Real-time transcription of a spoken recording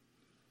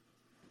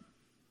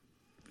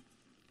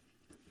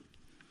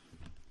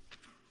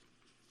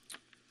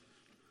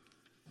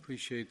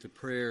appreciate the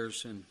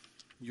prayers and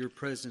your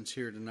presence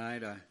here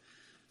tonight.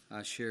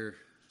 I share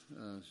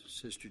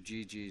Sister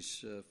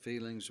Gigi's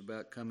feelings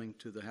about coming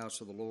to the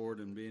house of the Lord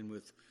and being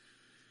with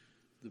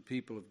the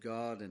people of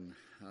God, and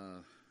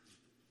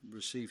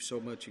receive so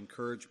much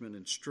encouragement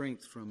and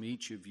strength from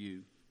each of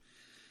you.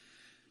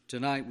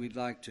 Tonight we'd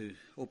like to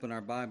open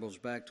our Bibles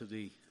back to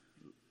the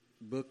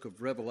book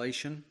of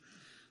Revelation,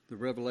 the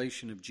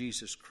revelation of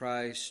Jesus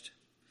Christ.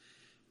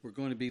 We're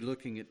going to be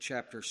looking at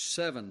chapter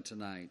 7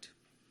 tonight.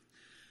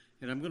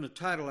 And I'm going to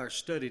title our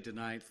study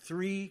tonight,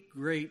 Three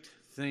Great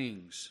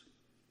Things.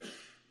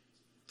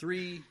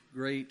 Three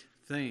great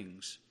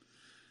things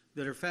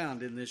that are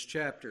found in this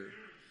chapter.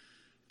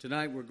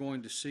 Tonight we're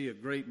going to see a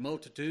great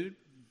multitude,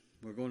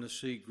 we're going to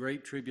see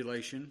great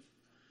tribulation,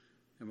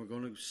 and we're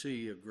going to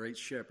see a great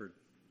shepherd.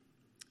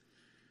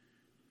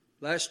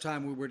 Last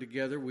time we were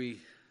together, we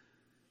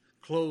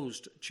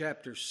closed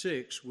chapter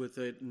 6 with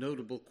a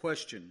notable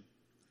question.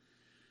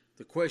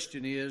 The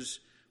question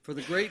is, for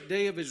the great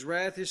day of his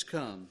wrath is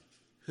come,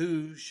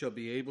 who shall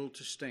be able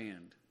to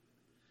stand?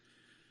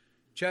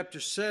 Chapter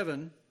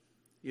 7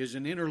 is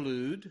an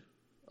interlude,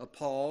 a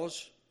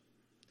pause,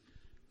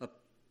 a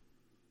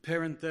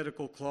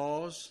parenthetical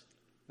clause,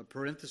 a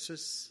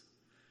parenthesis,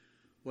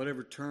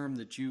 whatever term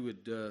that you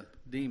would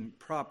deem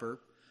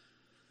proper.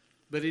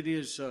 But it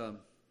is an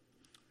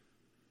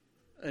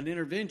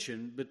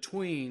intervention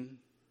between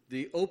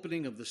the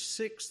opening of the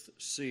 6th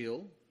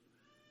seal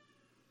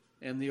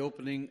and the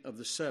opening of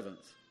the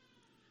 7th.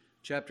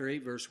 Chapter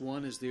 8, verse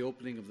 1 is the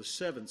opening of the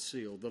 7th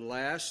seal, the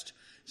last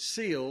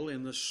seal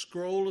in the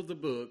scroll of the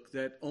book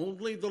that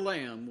only the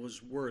Lamb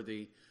was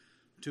worthy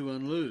to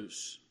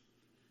unloose.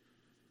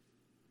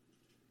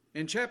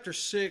 And chapter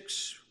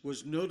 6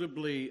 was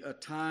notably a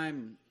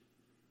time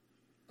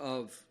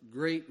of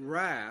great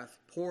wrath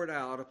poured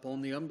out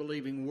upon the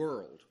unbelieving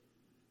world.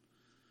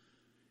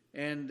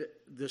 And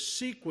the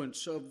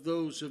sequence of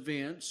those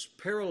events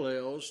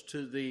parallels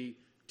to the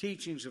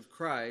teachings of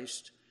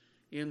Christ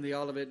in the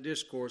Olivet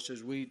Discourse,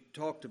 as we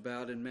talked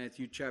about in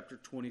Matthew chapter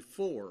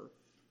 24.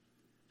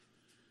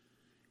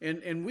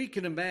 And we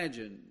can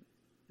imagine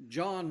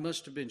John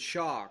must have been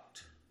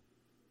shocked.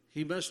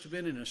 He must have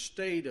been in a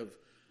state of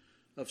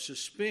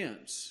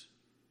suspense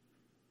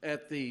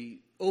at the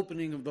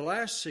opening of the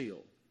last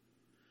seal,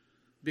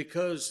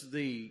 because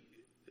the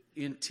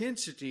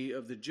intensity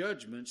of the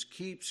judgments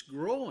keeps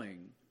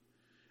growing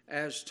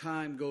as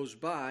time goes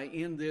by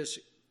in this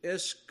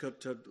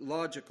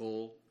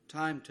eschatological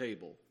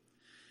timetable.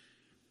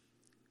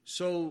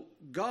 So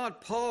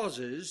God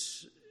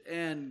pauses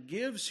and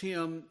gives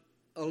him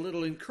a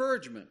little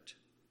encouragement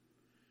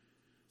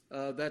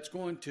that's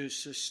going to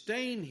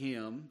sustain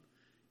him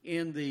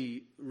in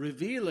the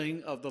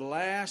revealing of the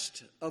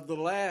last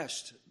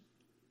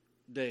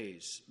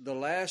days, the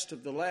last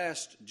of the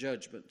last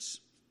judgments.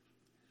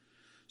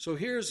 So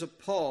here's a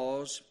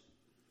pause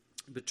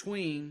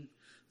between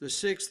the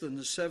 6th and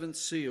the 7th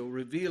seal,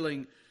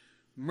 revealing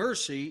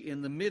mercy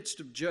in the midst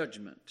of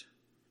judgment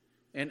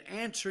and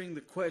answering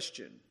the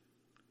question,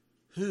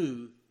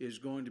 who is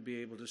going to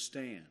be able to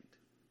stand?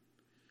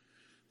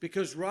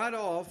 Because right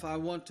off, I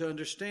want to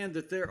understand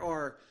that there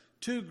are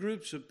two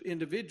groups of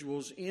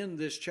individuals in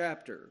this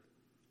chapter.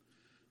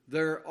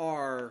 There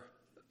are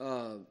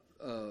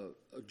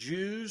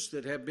Jews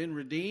that have been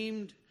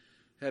redeemed,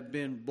 have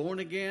been born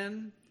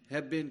again,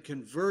 have been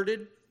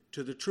converted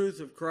to the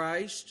truth of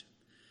Christ,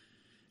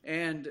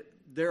 and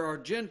there are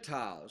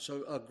Gentiles,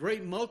 a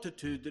great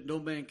multitude that no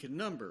man can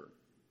number.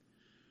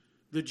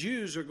 The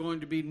Jews are going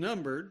to be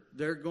numbered.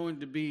 They're going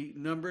to be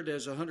numbered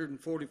as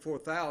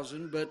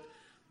 144,000, but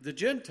the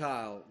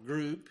Gentile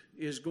group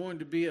is going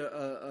to be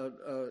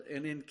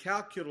an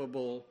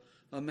incalculable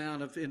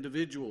amount of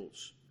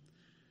individuals.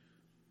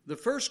 The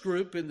first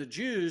group in the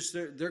Jews,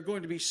 they're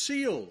going to be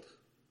sealed.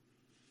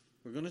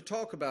 We're going to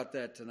talk about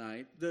that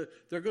tonight.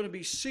 They're going to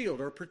be sealed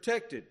or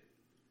protected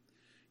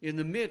in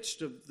the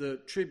midst of the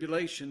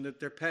tribulation that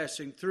they're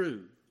passing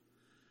through.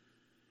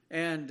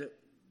 And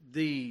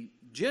the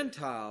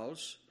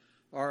Gentiles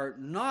are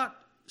not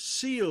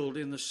sealed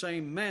in the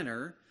same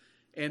manner,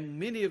 and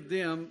many of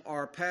them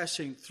are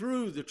passing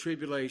through the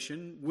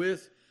tribulation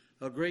with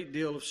a great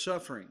deal of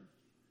suffering.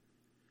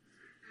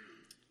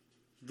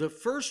 The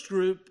first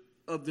group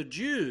of the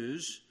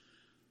Jews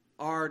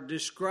are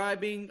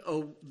describing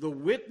the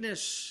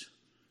witness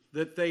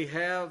that they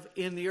have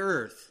in the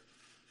earth.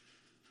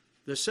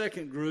 The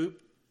second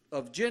group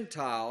of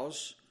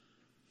Gentiles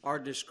are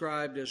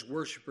described as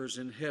worshipers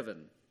in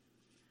heaven.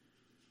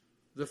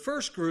 The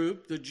first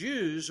group, the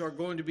Jews, are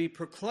going to be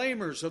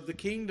proclaimers of the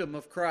kingdom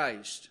of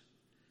Christ.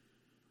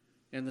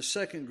 And the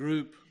second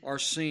group are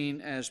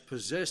seen as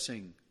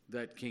possessing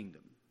that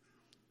kingdom.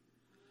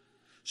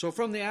 So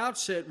from the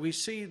outset, we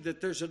see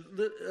that there's a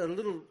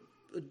little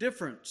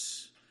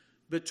difference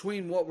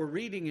between what we're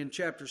reading in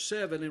chapter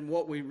 7 and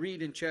what we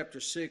read in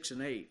chapter 6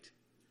 and 8.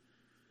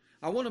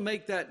 I want to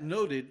make that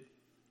noted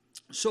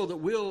so that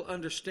we'll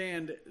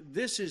understand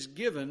this is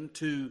given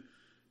to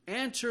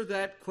answer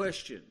that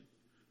question.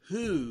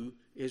 Who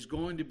is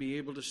going to be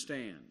able to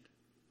stand?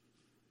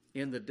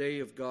 in the day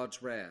of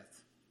God's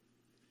wrath.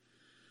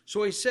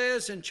 So he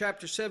says in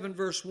chapter 7,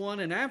 verse 1,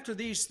 "And after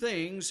these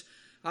things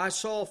I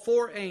saw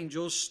 4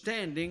 angels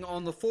standing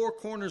on the 4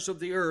 corners of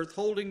the earth,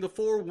 holding the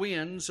 4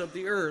 winds of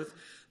the earth,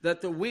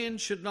 that the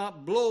wind should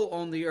not blow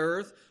on the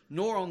earth,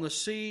 nor on the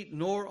sea,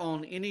 nor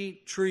on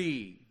any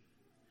tree."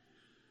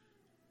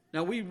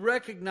 Now we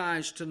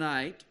recognize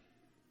tonight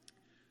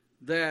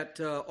that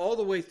all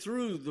the way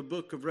through the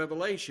book of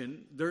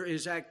Revelation, there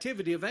is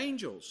activity of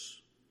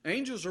angels.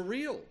 Angels are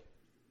real.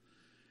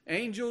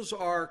 Angels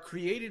are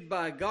created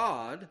by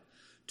God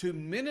to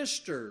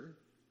minister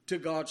to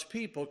God's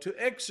people, to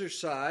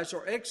exercise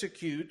or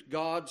execute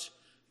God's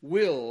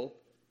will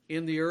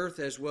in the earth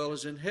as well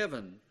as in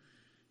heaven.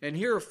 And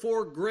here are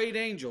 4 great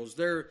angels.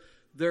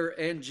 They're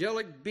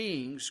angelic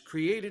beings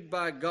created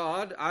by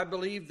God, I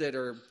believe, that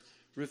are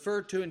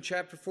referred to in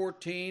chapter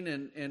 14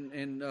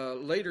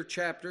 and later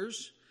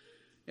chapters.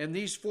 And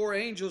these 4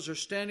 angels are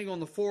standing on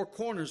the 4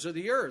 corners of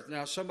the earth.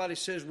 Now somebody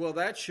says, well,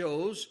 that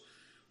shows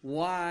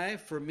why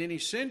for many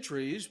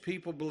centuries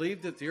people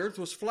believed that the earth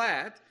was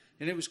flat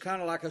and it was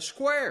kind of like a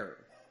square,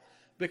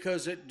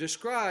 because it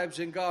describes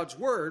in God's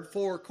word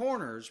 4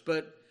 corners.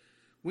 But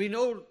we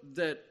know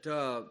that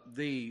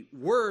the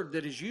word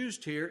that is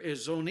used here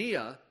is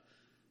zonia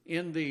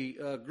in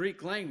the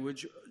Greek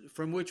language,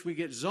 from which we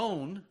get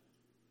zone,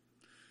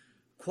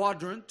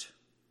 quadrant,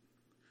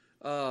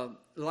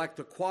 like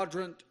the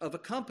quadrant of a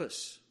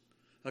compass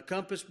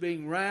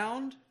being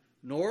round,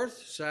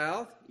 north,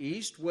 south,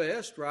 east,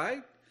 west,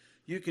 right?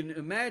 You can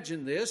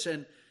imagine this,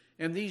 and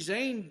these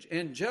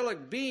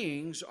angelic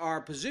beings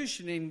are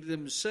positioning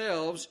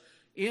themselves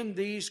in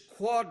these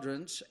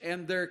quadrants,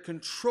 and they're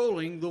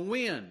controlling the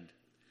wind.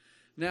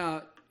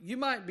 Now, you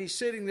might be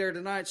sitting there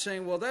tonight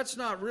saying, well, that's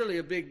not really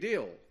a big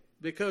deal,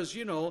 because,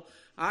 you know,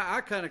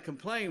 I kind of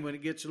complain when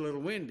it gets a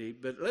little windy,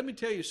 but let me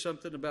tell you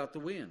something about the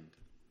wind.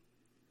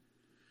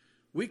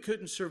 We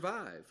couldn't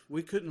survive.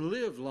 We couldn't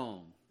live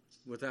long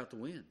without the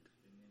wind.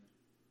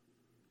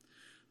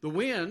 The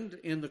wind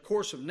in the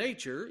course of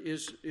nature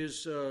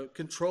is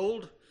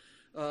controlled,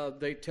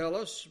 they tell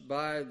us,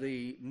 by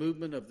the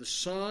movement of the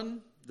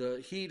sun, the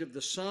heat of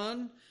the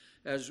sun,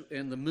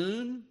 and the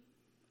moon,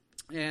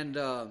 and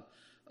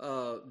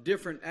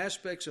different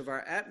aspects of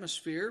our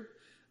atmosphere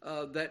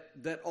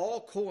that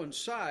all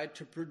coincide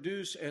to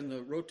produce, and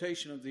the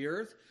rotation of the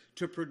earth,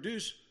 to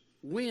produce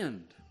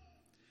wind.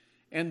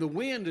 And the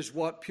wind is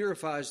what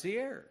purifies the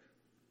air.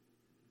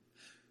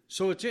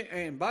 So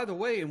and by the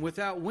way, and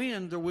without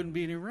wind, there wouldn't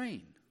be any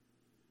rain.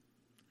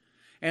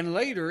 And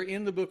later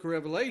in the book of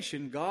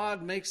Revelation,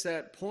 God makes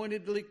that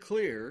pointedly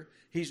clear.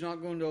 He's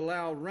not going to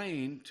allow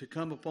rain to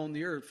come upon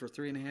the earth for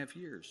 3.5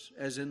 years,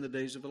 as in the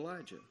days of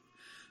Elijah.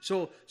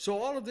 So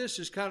all of this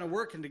is kind of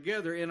working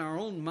together in our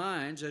own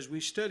minds as we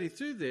study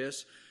through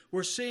this.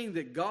 We're seeing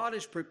that God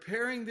is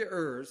preparing the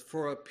earth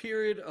for a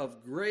period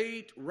of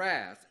great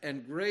wrath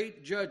and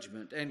great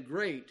judgment and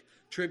great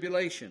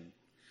tribulation.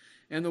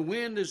 And the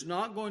wind is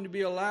not going to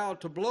be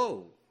allowed to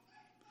blow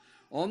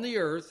on the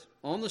earth,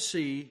 on the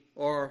sea,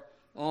 or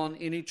on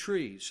any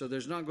tree. So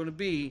there's not going to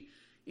be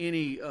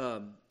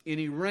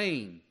any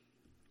rain.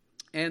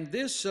 And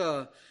this,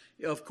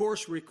 of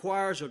course,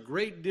 requires a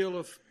great deal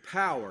of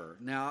power.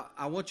 Now,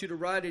 I want you to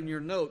write in your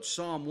notes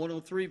Psalm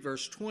 103,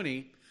 verse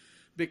 20,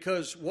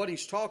 because what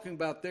he's talking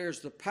about there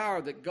is the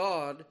power that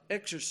God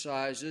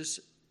exercises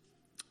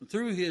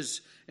through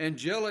his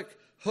angelic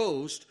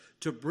host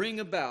to bring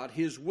about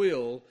his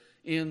will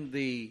in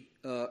the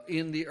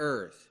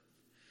earth.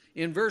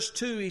 In verse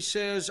 2 he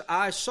says,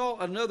 "I saw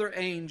another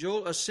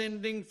angel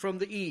ascending from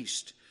the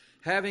east,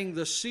 having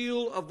the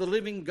seal of the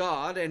living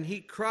God, and he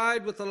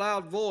cried with a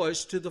loud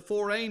voice to the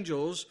 4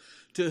 angels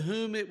to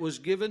whom it was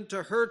given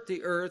to hurt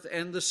the earth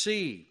and the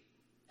sea."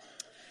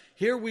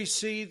 Here we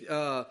see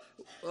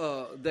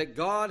that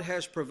God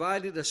has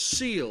provided a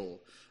seal,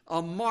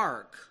 a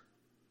mark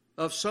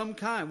of some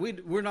kind.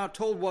 We're not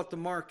told what the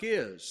mark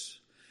is,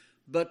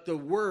 but the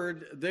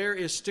word there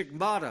is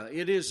stigmata.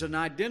 It is an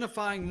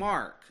identifying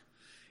mark.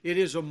 It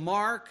is a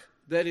mark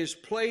that is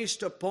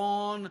placed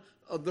upon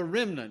the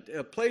remnant,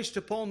 placed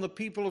upon the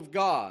people of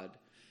God.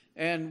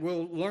 And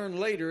we'll learn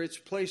later it's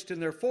placed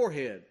in their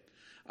forehead.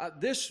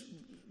 This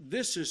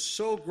is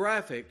so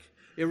graphic.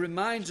 It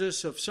reminds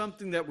us of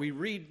something that we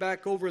read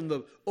back over in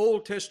the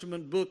Old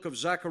Testament book of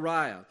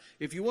Zechariah.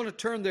 If you want to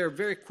turn there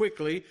very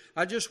quickly,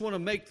 I just want to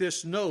make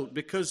this note,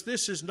 because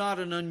this is not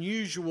an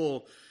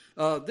unusual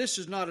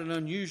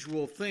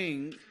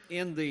thing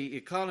in the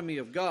economy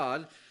of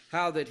God,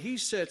 how that he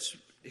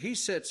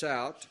sets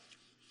out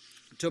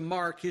to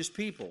mark his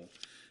people.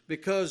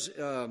 Because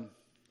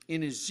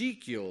in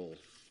Ezekiel,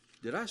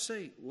 did I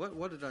say,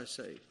 what did I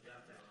say?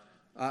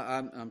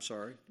 I'm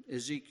sorry,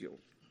 Ezekiel.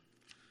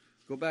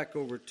 Go back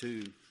over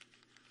to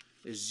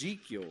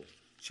Ezekiel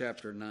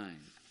chapter 9.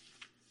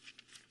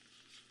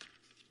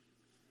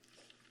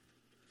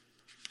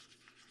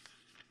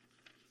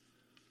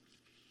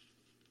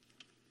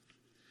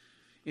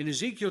 In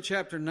Ezekiel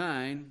chapter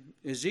 9,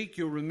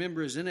 Ezekiel,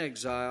 remember, is in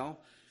exile,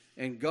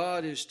 And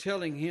God is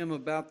telling him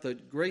about the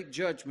great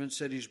judgments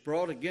that he's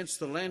brought against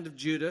the land of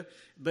Judah.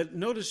 But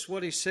notice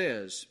what he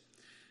says.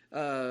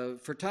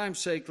 For time's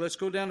sake, let's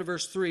go down to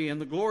verse 3.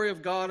 And the glory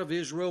of God of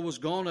Israel was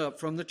gone up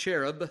from the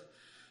cherub,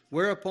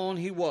 whereupon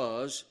he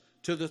was,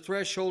 to the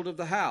threshold of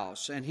the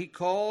house. And he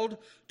called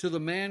to the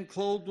man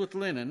clothed with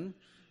linen,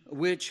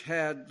 which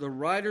had the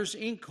writer's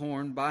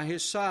inkhorn by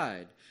his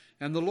side.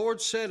 And the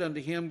Lord said unto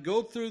him,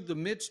 Go through the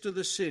midst of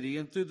the city,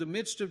 and through the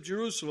midst of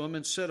Jerusalem,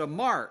 and set a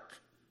mark,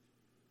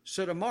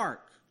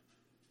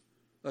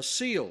 a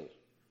seal,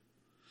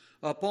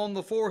 upon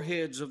the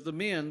foreheads of the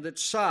men that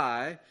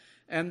sigh,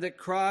 and that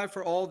cry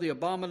for all the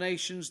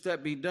abominations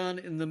that be done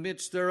in the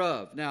midst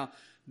thereof. Now,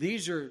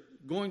 these are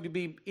going to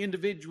be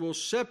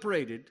individuals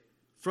separated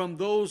from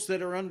those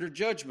that are under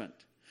judgment.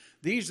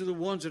 These are the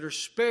ones that are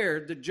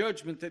spared the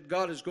judgment that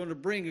God is going to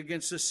bring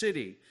against the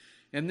city.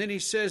 And then he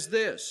says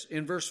this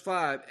in verse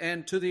 5,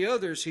 And to the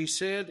others he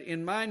said,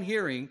 In mine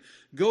hearing,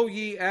 go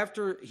ye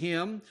after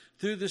him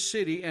through the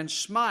city, and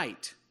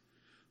smite.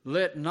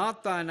 Let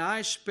not thine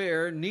eye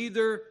spare,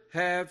 neither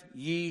have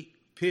ye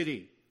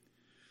pity.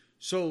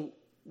 So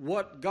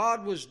what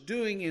God was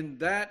doing in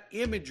that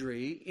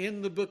imagery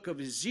in the book of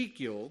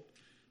Ezekiel,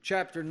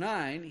 chapter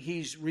 9,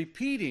 he's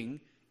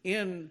repeating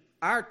in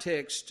our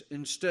text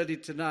and study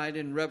tonight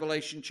in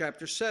Revelation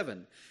chapter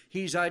 7.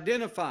 He's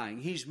identifying,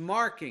 he's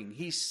marking,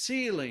 he's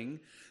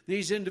sealing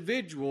these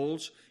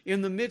individuals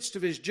in the midst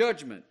of his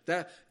judgment.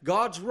 That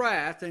God's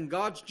wrath and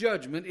God's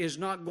judgment is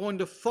not going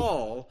to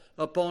fall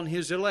upon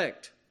his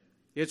elect.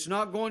 It's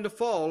not going to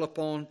fall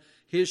upon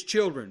his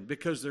children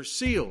because they're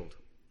sealed.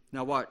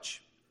 Now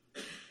watch.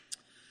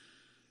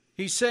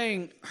 He's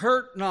saying,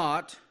 Hurt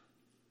not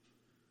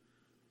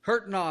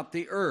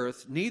the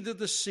earth, neither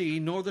the sea,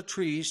 nor the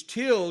trees,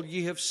 till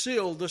ye have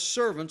sealed the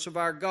servants of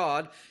our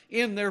God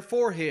in their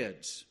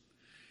foreheads.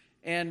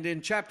 And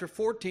in chapter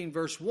 14,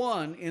 verse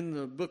 1, in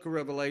the book of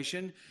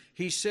Revelation,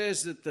 he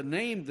says that the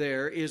name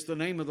there is the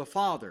name of the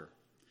Father.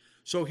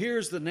 So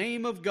here's the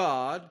name of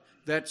God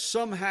that's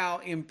somehow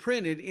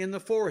imprinted in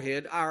the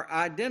forehead, are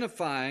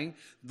identifying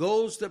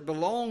those that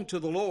belong to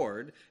the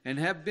Lord and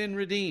have been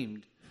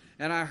redeemed.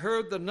 And I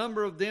heard the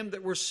number of them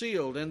that were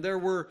sealed, and there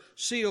were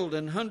sealed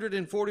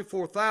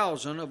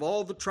 144,000 of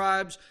all the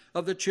tribes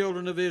of the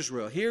children of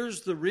Israel.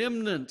 Here's the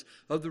remnant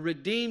of the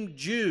redeemed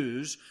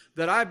Jews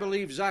that I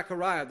believe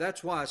Zechariah,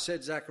 that's why I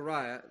said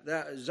Zechariah,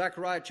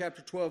 Zechariah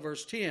chapter 12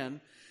 verse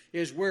 10,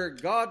 is where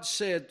God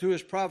said through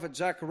his prophet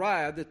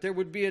Zechariah that there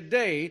would be a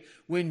day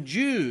when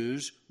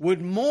Jews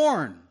would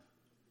mourn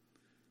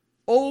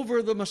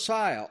over the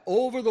Messiah,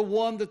 over the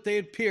one that they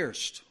had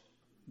pierced.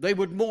 They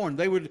would mourn,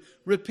 they would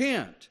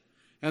repent,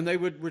 and they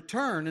would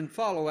return and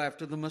follow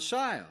after the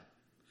Messiah.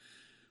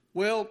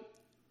 Well,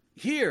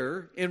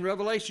 here in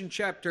Revelation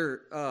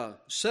chapter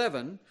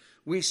 7,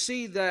 we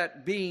see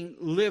that being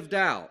lived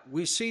out.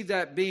 We see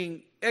that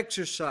being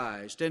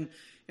exercised. And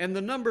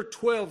the number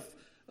 12,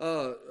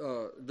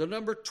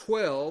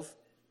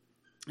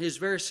 is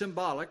very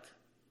symbolic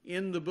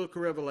in the book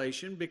of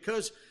Revelation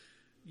because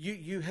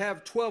you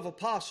have 12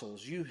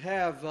 apostles. You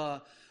have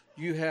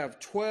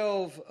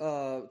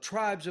 12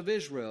 tribes of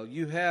Israel.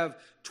 You have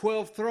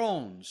 12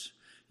 thrones.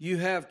 You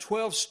have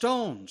 12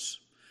 stones.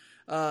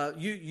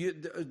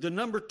 The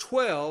number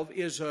 12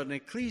 is an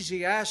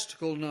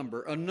ecclesiastical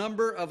number, a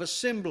number of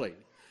assembly.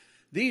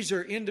 These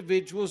are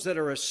individuals that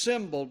are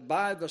assembled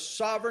by the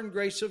sovereign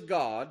grace of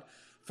God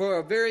for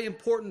a very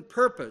important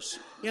purpose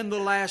in the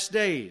last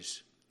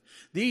days.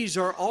 These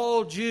are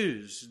all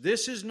Jews.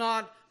 This is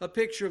not a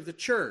picture of the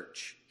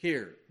church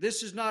here.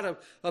 This is not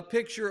a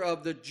picture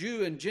of the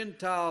Jew and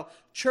Gentile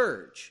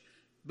church,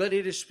 but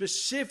it is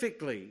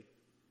specifically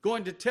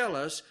going to tell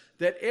us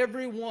that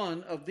every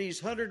one of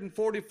these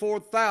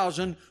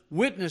 144,000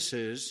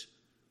 witnesses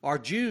are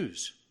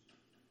Jews.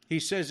 He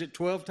says it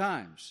 12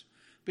 times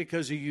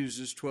because he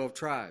uses 12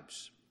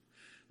 tribes.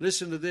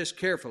 Listen to this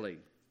carefully.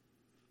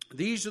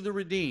 These are the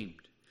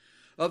redeemed.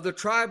 Of the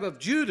tribe of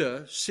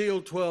Judah,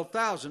 sealed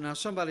 12,000. Now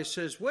somebody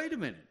says, wait a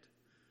minute.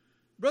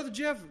 Brother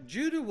Jeff,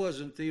 Judah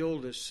wasn't the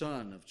oldest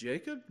son of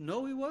Jacob.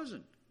 No, he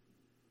wasn't.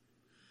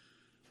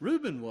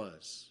 Reuben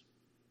was.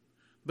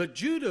 But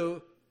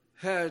Judah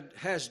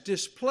has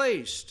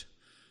displaced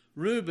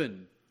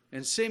Reuben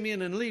and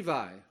Simeon and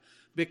Levi.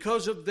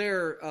 Because of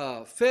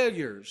their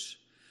failures,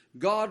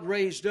 God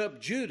raised up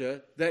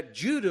Judah, that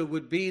Judah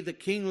would be the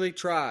kingly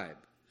tribe.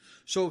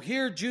 So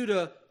here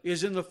Judah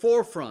is in the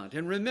forefront.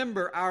 And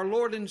remember, our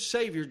Lord and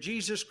Savior,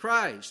 Jesus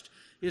Christ,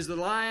 is the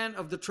Lion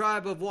of the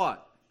tribe of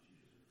what?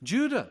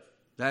 Judah.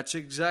 That's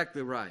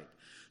exactly right.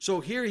 So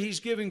here he's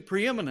giving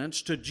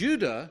preeminence to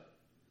Judah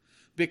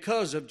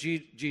because of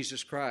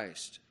Jesus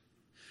Christ.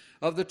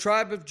 Of the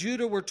tribe of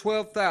Judah were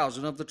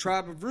 12,000. Of the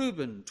tribe of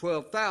Reuben,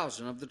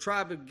 12,000. Of the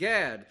tribe of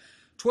Gad,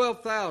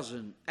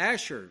 12,000.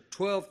 Asher,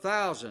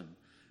 12,000.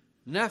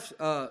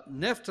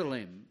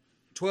 Nephthalim,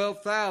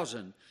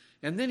 12,000.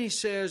 And then he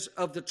says,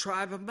 of the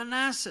tribe of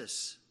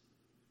Manasseh.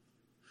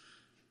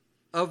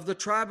 Of the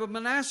tribe of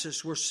Manasseh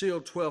were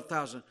sealed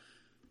 12,000.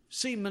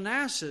 See,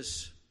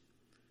 Manasseh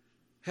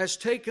has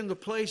taken the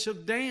place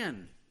of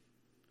Dan.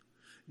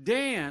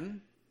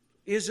 Dan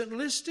isn't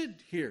listed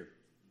here.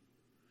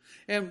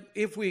 And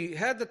if we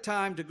had the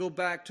time to go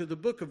back to the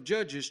book of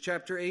Judges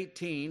chapter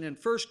 18 and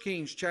 1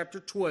 Kings chapter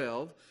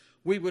 12,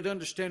 we would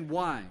understand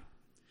why.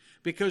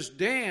 Because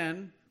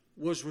Dan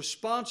was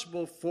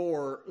responsible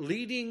for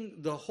leading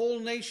the whole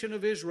nation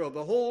of Israel,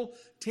 the whole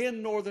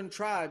 10 northern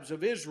tribes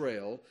of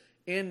Israel,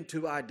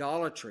 into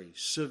idolatry,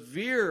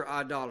 severe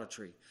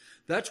idolatry.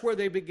 That's where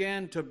they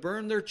began to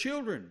burn their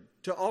children,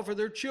 to offer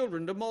their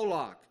children to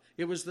Moloch.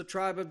 It was the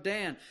tribe of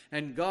Dan.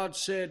 And God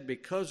said,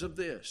 because of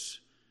this,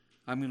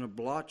 I'm going to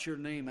blot your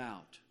name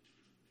out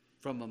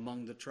from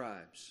among the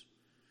tribes,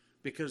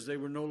 because they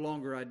were no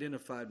longer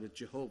identified with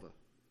Jehovah.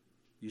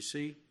 You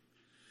see?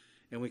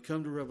 And we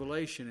come to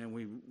Revelation and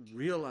we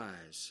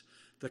realize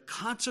the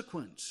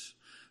consequence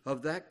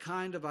of that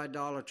kind of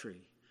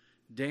idolatry.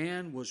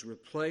 Dan was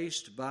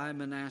replaced by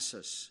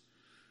Manasseh.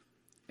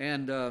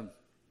 And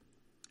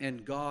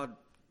God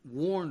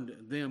warned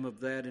them of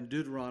that in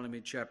Deuteronomy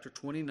chapter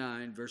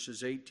 29,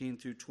 verses 18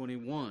 through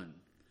 21.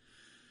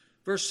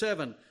 Verse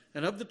 7,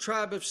 and of the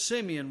tribe of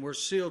Simeon were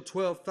sealed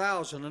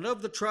 12,000, and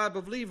of the tribe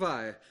of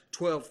Levi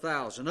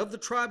 12,000. Of the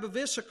tribe of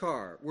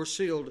Issachar were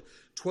sealed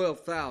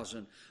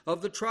 12,000.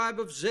 Of the tribe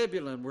of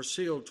Zebulun were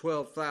sealed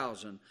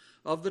 12,000.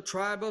 Of the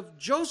tribe of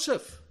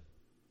Joseph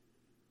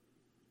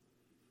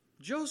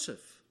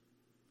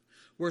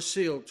were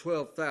sealed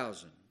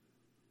 12,000.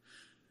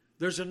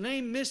 There's a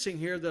name missing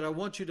here that I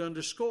want you to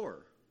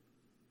underscore.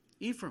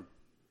 Ephraim.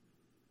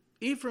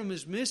 Ephraim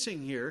is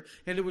missing here,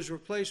 and it was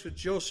replaced with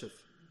Joseph.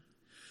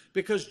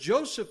 Because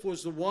Joseph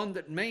was the one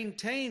that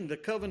maintained the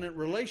covenant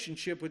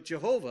relationship with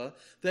Jehovah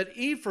that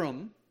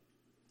Ephraim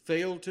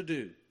failed to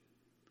do.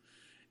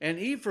 And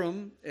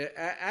Ephraim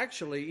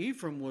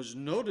was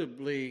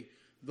notably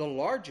the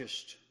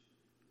largest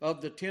of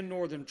the 10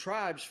 northern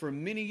tribes for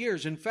many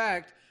years. In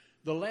fact,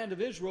 the land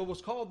of Israel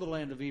was called the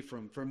land of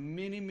Ephraim for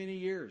many, many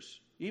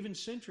years, even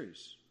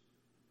centuries.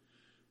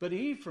 But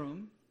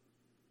Ephraim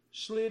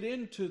slid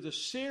into the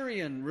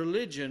Syrian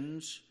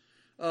religions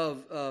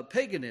of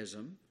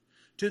paganism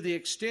to the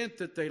extent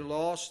that they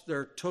lost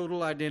their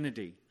total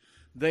identity.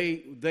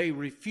 They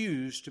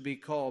refused to be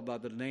called by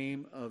the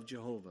name of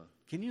Jehovah.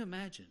 Can you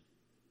imagine?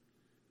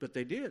 But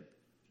they did.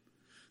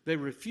 They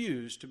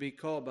refused to be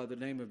called by the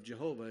name of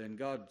Jehovah, and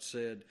God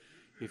said,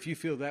 if you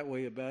feel that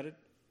way about it,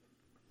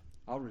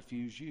 I'll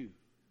refuse you.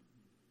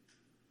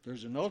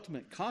 There's an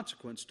ultimate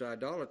consequence to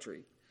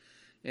idolatry.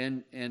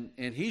 And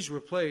he's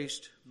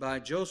replaced by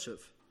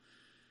Joseph.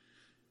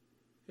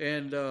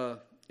 And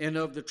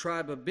of the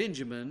tribe of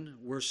Benjamin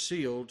were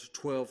sealed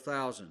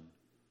 12,000.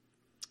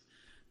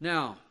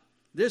 Now,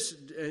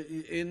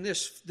 in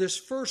this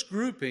first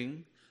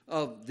grouping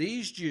of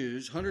these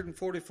Jews,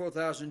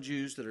 144,000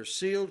 Jews that are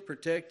sealed,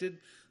 protected,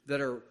 that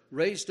are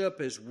raised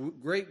up as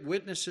great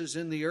witnesses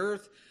in the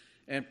earth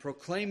and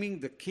proclaiming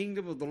the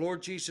kingdom of the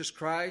Lord Jesus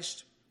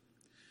Christ,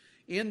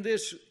 in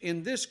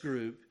this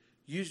group,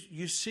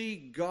 you see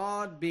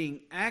God being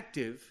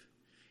active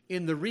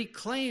in the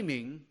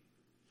reclaiming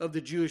of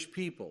the Jewish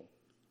people.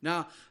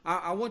 Now,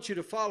 I want you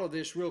to follow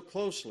this real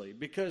closely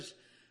because,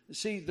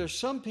 see, there's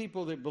some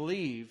people that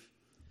believe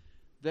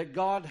that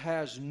God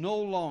has no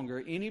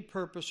longer any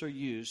purpose or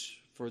use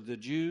for the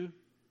Jew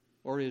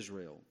or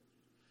Israel.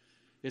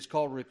 It's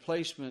called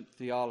replacement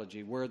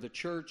theology, where the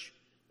church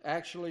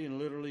actually and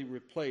literally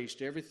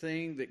replaced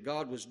everything that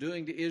God was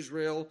doing to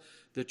Israel.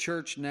 The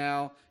church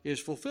now is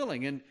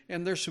fulfilling.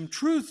 And there's some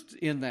truth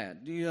in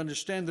that. Do you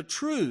understand? The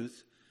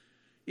truth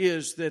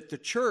is that the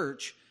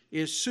church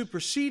is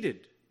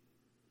superseded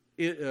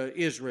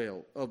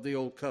Israel of the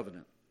old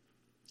covenant.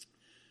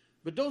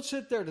 But don't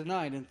sit there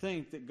tonight and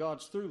think that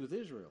God's through with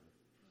Israel.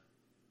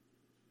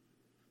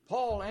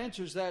 Paul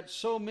answers that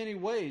so many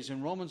ways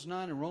in Romans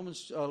 9 and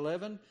Romans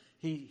 11.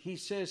 He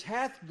says,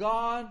 hath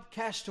God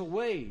cast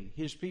away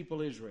his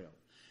people Israel?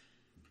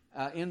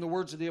 In the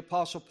words of the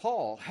Apostle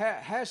Paul,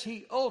 has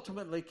he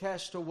ultimately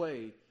cast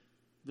away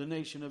the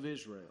nation of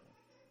Israel?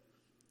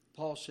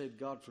 Paul said,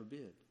 God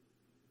forbid.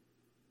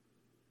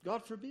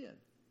 God forbid.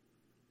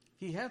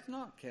 He hath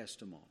not cast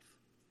them off.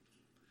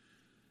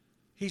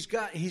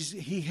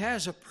 He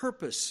has a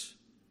purpose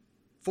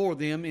for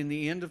them in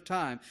the end of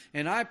time.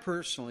 And I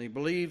personally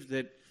believe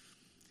that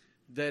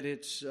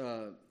it's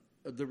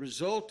the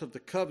result of the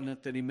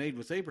covenant that he made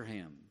with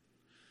Abraham.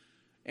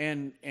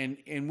 And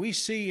we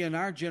see in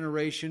our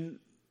generation,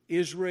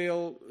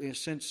 Israel,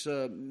 since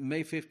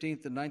May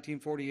 15th of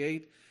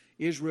 1948,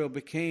 Israel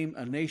became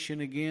a nation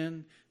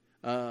again,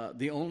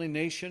 the only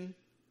nation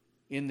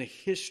in the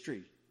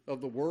history of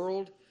the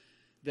world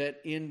that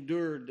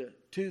endured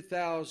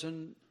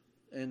 2,000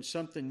 and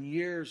something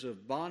years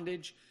of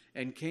bondage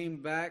and came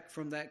back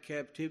from that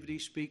captivity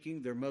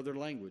speaking their mother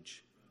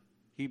language,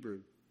 Hebrew.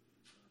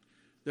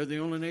 They're the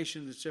only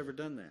nation that's ever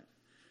done that.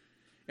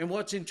 And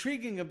what's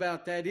intriguing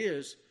about that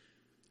is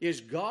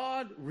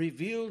God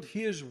revealed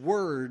his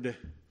word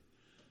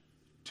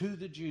to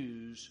the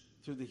Jews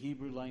through the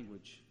Hebrew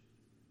language.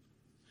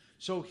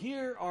 So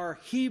here are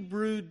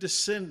Hebrew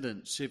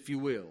descendants, if you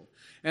will.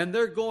 And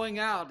they're going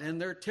out and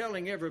they're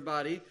telling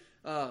everybody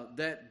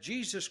that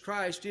Jesus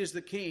Christ is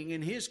the King,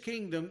 and His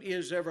kingdom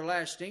is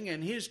everlasting,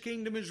 and His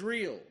kingdom is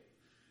real,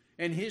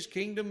 and His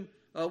kingdom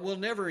will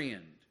never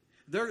end.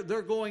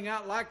 They're going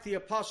out like the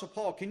Apostle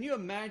Paul. Can you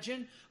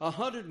imagine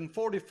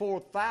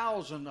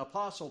 144,000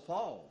 Apostle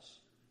Pauls?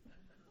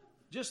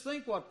 Just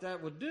think what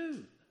that would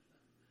do.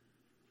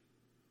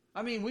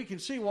 I mean, we can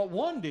see what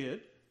one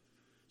did.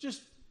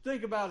 Just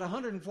think about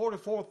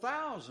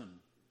 144,000.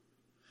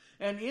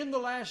 And in the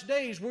last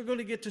days, we're going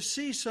to get to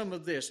see some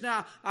of this.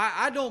 Now,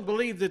 I don't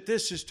believe that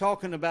this is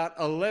talking about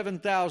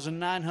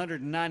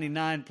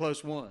 11,999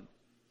 plus one.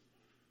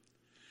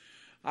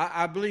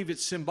 I believe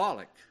it's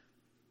symbolic.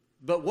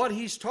 But what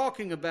he's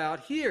talking about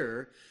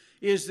here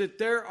is that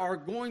there are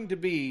going to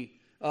be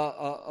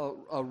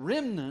a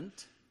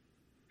remnant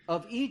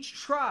of each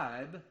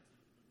tribe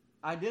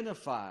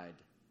identified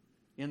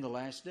in the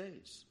last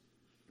days.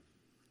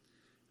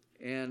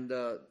 And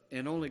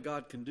only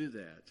God can do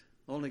that.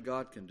 Only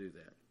God can do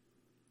that.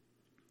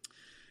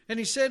 And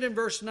he said in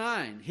verse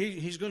 9,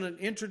 he's going to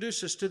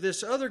introduce us to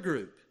this other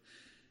group.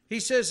 He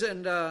says,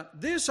 and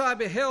this I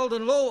beheld,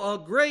 and lo, a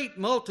great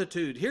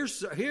multitude.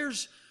 Here's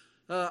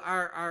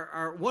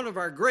our one of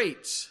our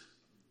greats.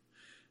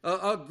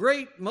 A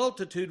great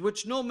multitude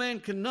which no man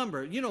can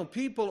number. You know,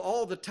 people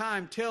all the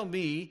time tell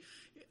me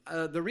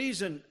the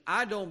reason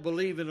I don't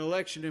believe in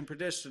election and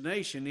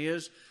predestination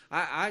is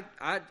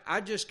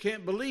I just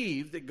can't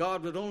believe that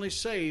God would only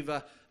save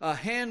a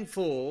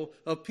handful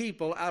of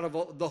people out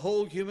of the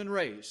whole human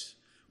race.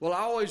 Well,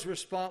 I always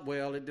respond,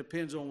 well, it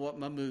depends on what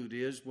my mood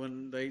is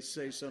when they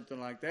say something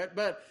like that.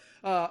 But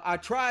I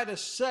try to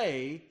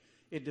say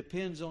it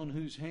depends on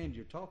whose hand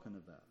you're talking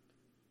about.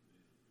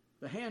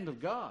 The hand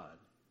of God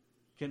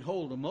can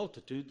hold a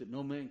multitude that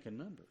no man can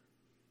number.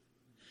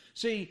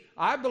 See,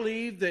 I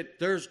believe that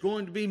there's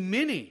going to be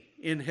many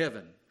in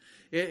heaven.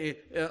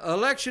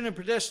 Election and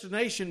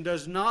predestination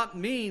does not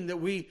mean that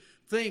we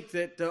think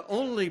that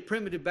only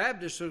primitive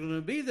Baptists are going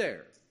to be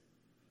there.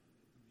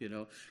 You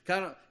know,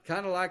 kind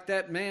of like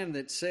that man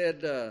that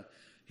said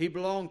he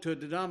belonged to a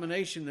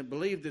denomination that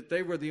believed that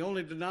they were the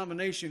only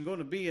denomination going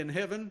to be in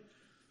heaven.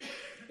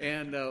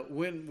 And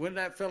when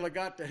that fella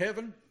got to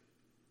heaven,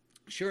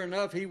 sure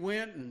enough, he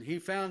went and he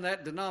found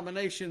that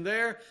denomination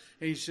there.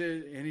 And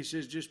he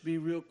says, just be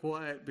real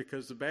quiet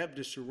because the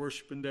Baptists are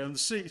worshiping down the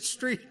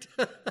street.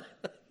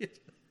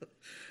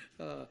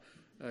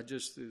 I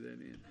just threw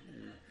that in.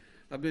 Yeah.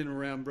 I've been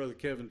around Brother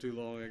Kevin too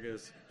long, I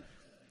guess.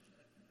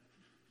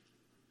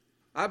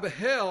 I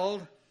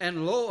beheld,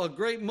 and lo, a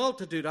great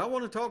multitude. I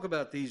want to talk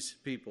about these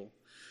people,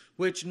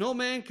 which no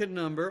man can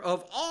number,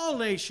 of all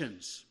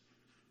nations.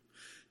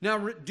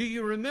 Now, do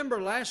you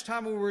remember last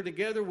time we were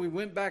together, we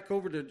went back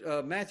over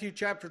to Matthew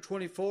chapter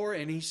 24,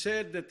 and he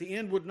said that the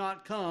end would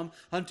not come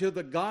until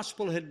the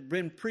gospel had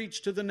been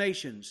preached to the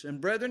nations. And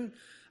brethren,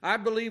 I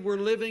believe we're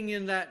living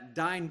in that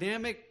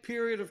dynamic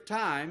period of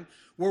time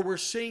where we're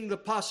seeing the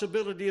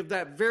possibility of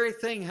that very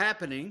thing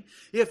happening,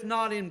 if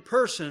not in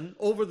person,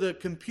 over the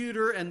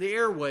computer and the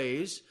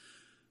airways.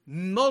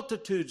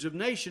 Multitudes of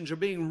nations are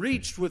being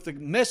reached with the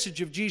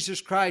message of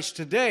Jesus Christ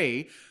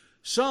today,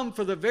 some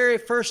for the very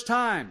first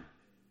time.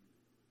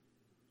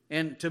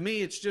 And to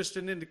me, it's just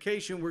an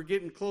indication we're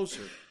getting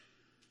closer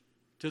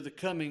to the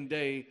coming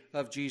day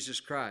of Jesus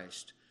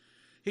Christ.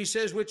 He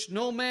says, which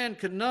no man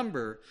can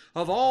number,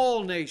 of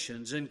all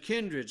nations and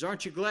kindreds.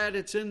 Aren't you glad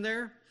it's in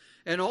there?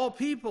 And all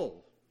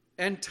people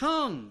and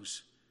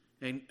tongues.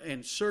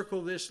 And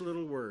circle this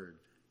little word.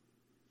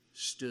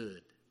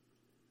 Stood.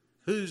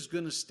 Who's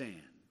going to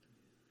stand?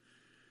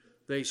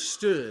 They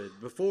stood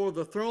before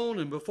the throne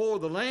and before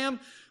the Lamb,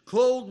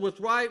 clothed with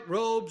white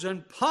robes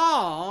and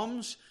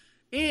palms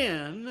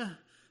in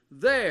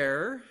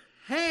their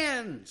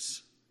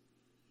hands.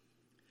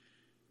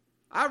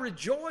 I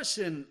rejoice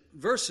in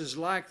verses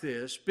like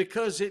this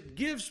because it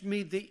gives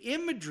me the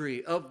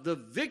imagery of the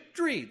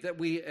victory that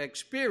we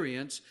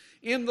experience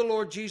in the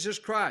Lord Jesus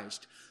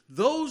Christ.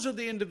 Those are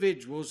the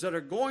individuals that are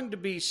going to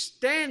be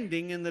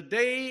standing in the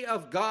day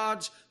of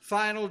God's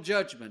final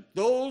judgment.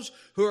 Those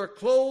who are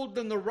clothed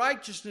in the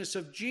righteousness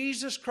of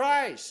Jesus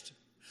Christ.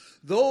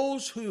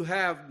 Those who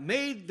have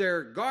made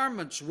their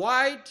garments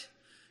white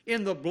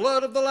in the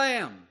blood of the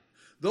Lamb.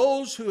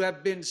 Those who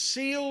have been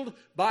sealed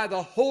by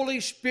the Holy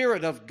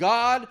Spirit of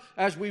God,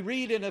 as we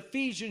read in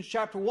Ephesians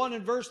chapter 1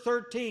 and verse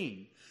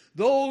 13.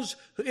 Those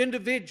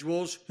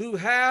individuals who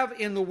have,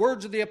 in the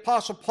words of the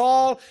Apostle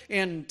Paul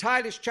in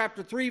Titus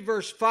chapter 3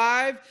 verse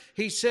 5,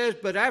 he says,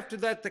 but after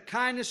that the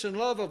kindness and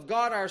love of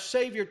God our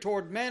Savior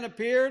toward man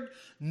appeared,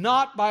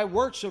 not by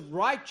works of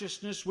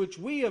righteousness which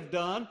we have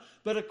done,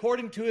 but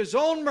according to His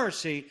own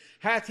mercy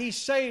hath He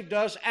saved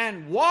us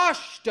and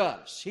washed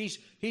us.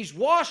 He's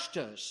washed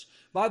us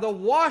by the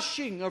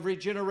washing of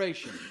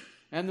regeneration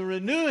and the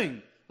renewing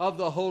of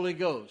the Holy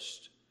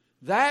Ghost.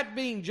 That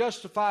being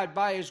justified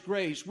by His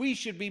grace, we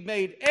should be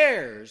made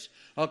heirs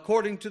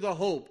according to the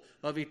hope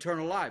of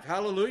eternal life.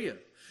 Hallelujah.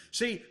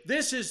 See,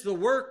 this is the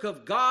work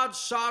of God's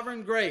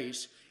sovereign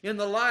grace in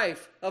the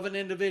life of an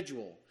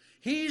individual.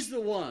 He's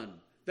the one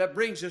that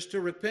brings us to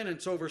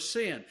repentance over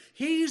sin.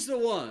 He's the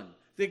one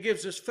that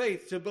gives us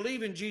faith to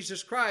believe in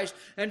Jesus Christ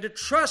and to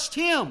trust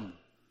Him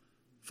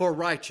for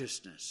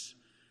righteousness.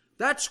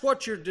 That's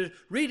what you're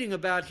reading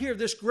about here.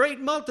 This great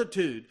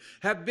multitude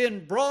have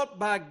been brought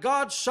by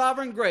God's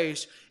sovereign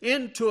grace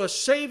into a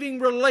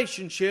saving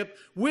relationship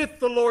with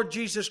the Lord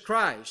Jesus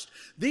Christ.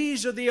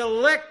 These are the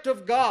elect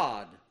of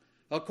God,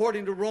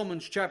 according to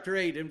Romans chapter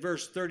 8 and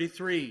verse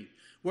 33,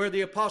 where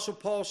the Apostle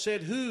Paul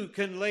said, "Who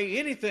can lay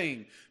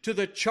anything to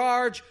the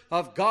charge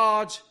of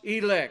God's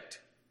elect?"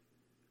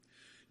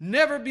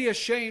 Never be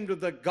ashamed of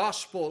the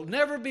gospel.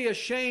 Never be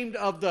ashamed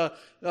of the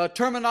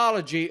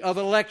terminology of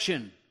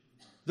election.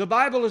 The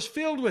Bible is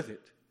filled with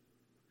it.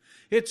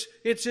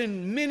 It's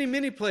in many,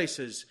 many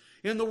places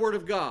in the Word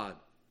of God.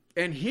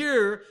 And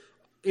here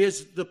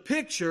is the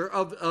picture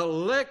of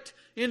elect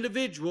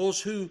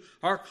individuals who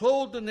are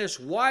clothed in these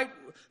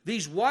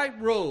white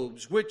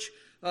robes, which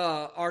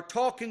are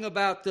talking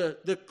about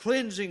the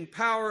cleansing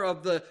power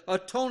of the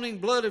atoning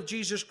blood of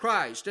Jesus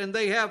Christ. And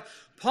they have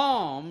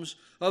palms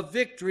of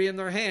victory in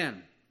their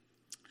hand.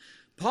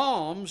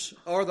 Palms,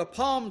 or the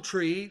palm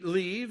tree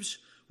leaves,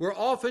 were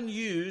often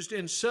used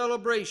in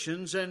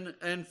celebrations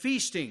and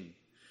feasting,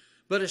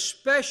 but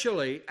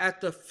especially at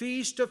the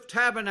Feast of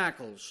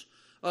Tabernacles,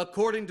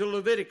 according to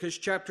Leviticus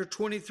chapter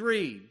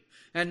 23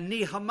 and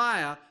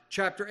Nehemiah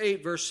chapter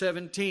 8 verse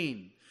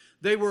 17.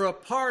 They were a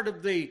part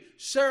of the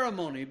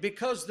ceremony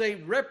because they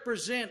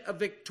represent a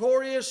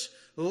victorious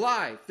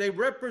life. They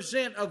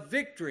represent a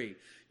victory.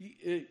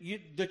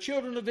 The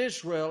children of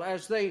Israel,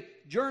 as they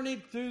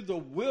journeyed through the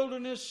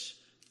wilderness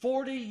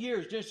 40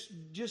 years,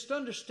 just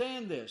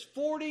understand this,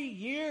 40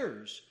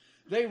 years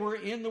they were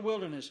in the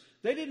wilderness.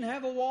 They didn't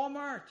have a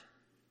Walmart.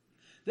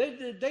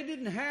 They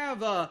didn't have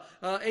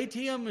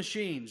ATM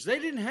machines. They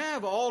didn't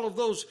have all of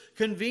those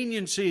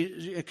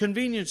conveniences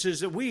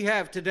that we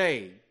have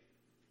today.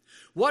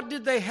 What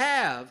did they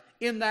have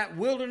in that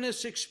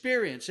wilderness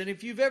experience? And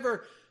if you've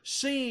ever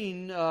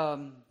seen,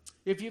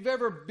 if you've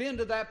ever been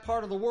to that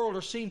part of the world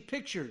or seen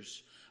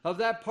pictures of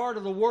that part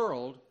of the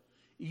world,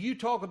 you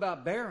talk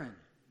about barren.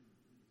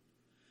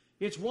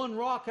 It's one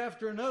rock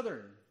after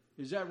another.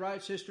 Is that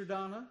right, Sister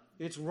Donna?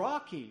 It's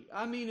rocky.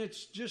 I mean,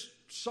 it's just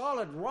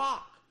solid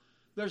rock.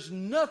 There's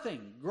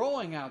nothing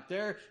growing out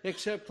there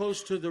except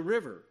close to the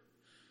river.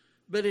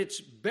 But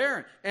it's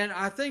barren. And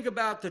I think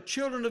about the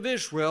children of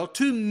Israel,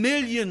 2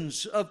 million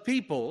of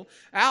people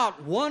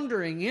out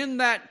wandering in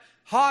that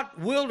hot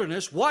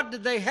wilderness. What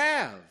did they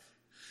have?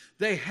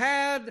 They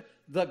had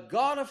the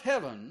God of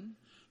heaven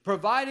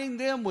providing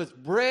them with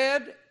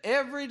bread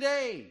every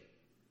day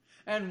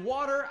and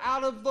water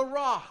out of the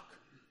rock.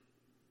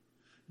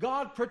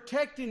 God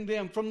protecting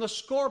them from the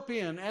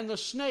scorpion and the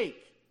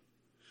snake.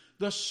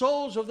 The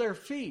soles of their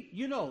feet.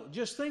 You know,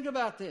 just think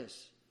about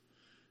this.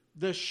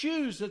 The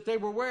shoes that they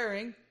were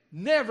wearing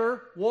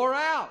never wore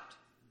out.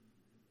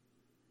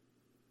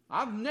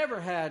 I've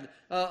never had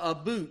a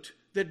boot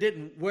that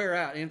didn't wear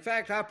out. In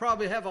fact, I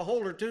probably have a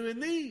hole or two in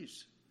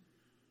these.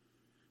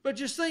 But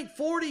just think,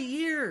 40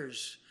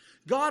 years,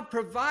 God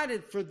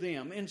provided for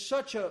them in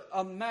such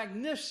a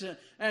magnificent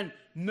and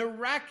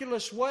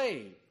miraculous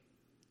way.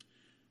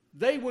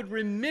 They would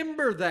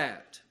remember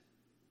that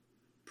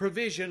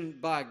provision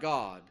by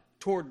God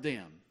toward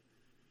them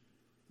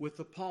with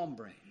the palm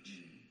branch.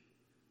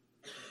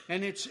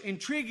 And it's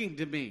intriguing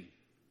to me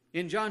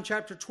in John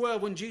chapter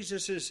 12 when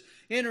Jesus is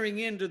entering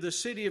into the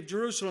city of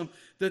Jerusalem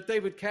that they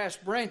would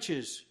cast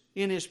branches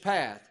in His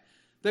path.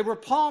 They were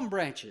palm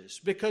branches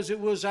because it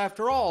was,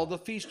 after all, the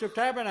Feast of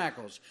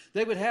Tabernacles.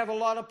 They would have a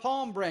lot of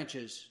palm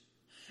branches.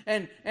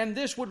 And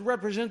this would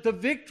represent the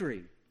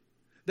victory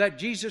that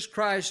Jesus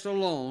Christ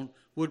alone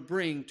would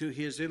bring to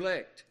His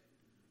elect.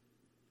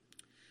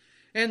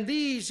 And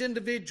these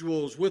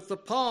individuals with the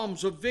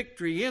palms of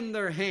victory in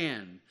their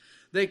hand,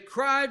 they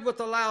cried with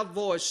a loud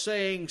voice,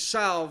 saying,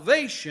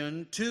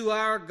 "Salvation to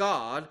our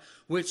God,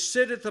 which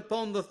sitteth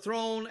upon the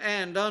throne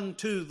and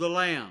unto the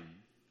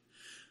Lamb."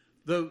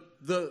 The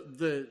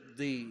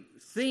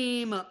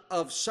theme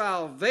of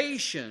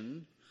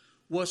salvation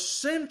was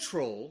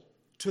central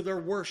to their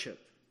worship.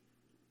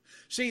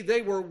 See,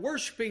 they were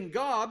worshiping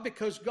God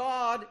because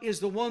God is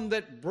the one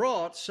that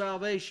brought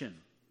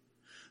salvation.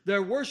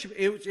 Their worship,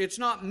 it's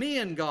not me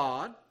and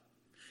God.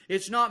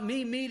 It's not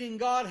me meeting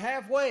God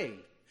halfway.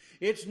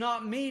 It's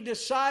not me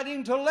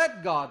deciding to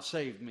let God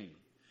save me.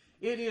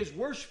 It is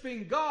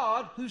worshiping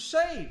God who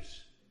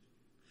saves.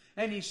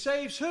 And He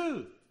saves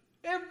who?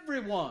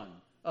 Everyone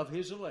of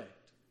His elect.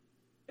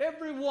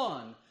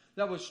 Everyone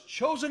that was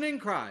chosen in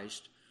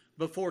Christ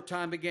before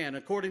time began,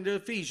 according to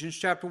Ephesians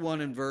chapter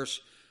 1 and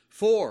verse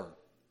 4.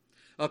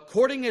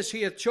 According as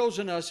He hath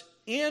chosen us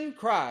in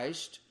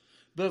Christ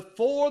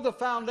before the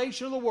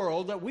foundation of the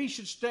world, that we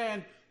should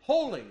stand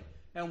holy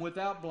and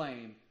without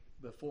blame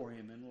before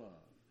Him in love.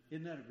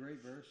 Isn't that a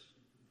great verse?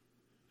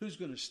 Who's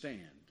going to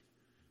stand?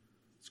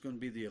 It's going to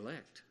be the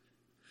elect.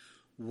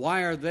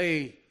 Why are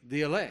they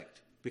the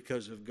elect?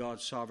 Because of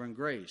God's sovereign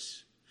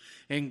grace.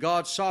 In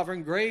God's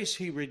sovereign grace,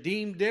 He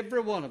redeemed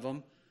every one of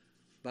them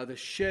by the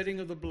shedding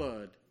of the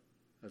blood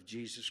of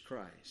Jesus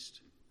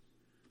Christ.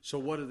 So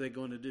what are they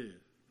going to do?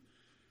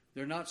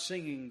 They're not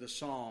singing the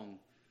song,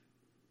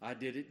 I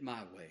did it my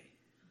way.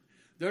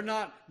 They're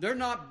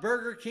not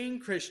Burger King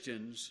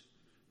Christians.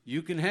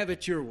 You can have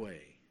it your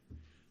way.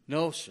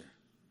 No, sir.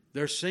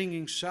 They're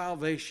singing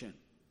salvation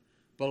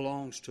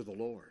belongs to the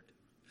Lord.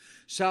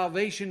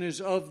 Salvation is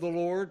of the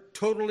Lord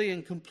totally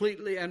and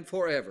completely and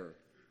forever.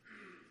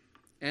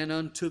 And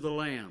unto the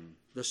Lamb,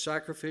 the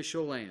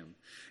sacrificial Lamb.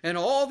 And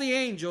all the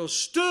angels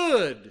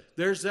stood.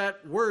 There's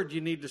that word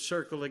you need to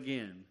circle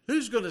again.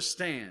 Who's going to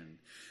stand?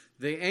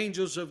 The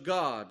angels of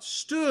God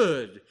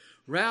stood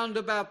round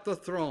about the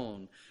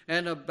throne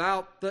and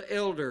about the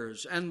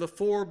elders and the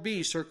four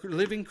beasts or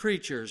living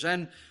creatures,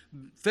 and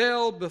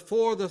fell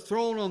before the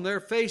throne on their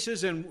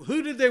faces. And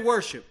who did they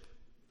worship?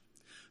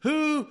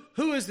 Who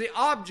is the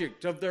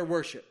object of their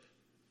worship?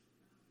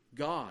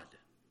 God.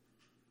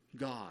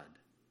 God.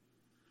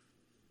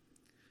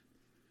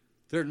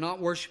 They're not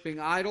worshiping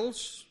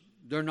idols.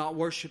 They're not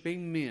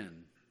worshiping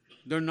men.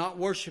 They're not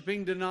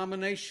worshiping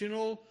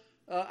denominational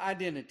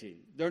identity.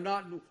 They're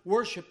not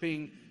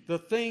worshiping the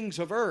things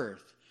of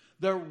earth.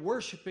 They're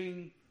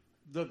worshiping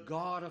the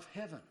God of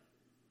heaven.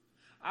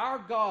 Our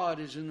God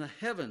is in the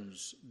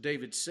heavens,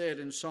 David said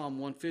in Psalm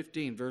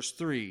 115, verse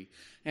 3,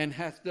 and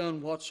hath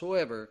done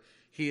whatsoever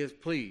he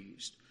hath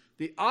pleased.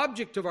 The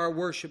object of our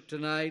worship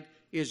tonight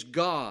is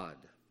God,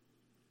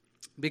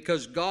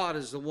 because God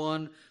is the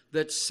one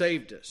that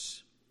saved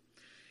us.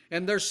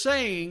 And they're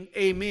saying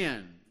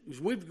amen.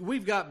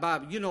 We've got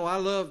Bible. You know, I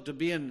love to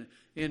be in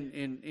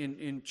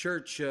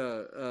church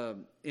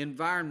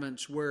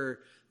environments where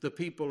the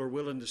people are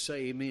willing to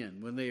say amen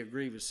when they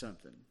agree with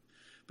something.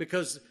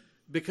 Because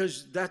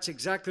that's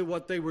exactly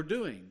what they were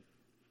doing.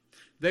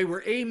 They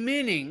were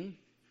amening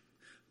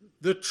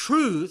the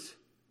truth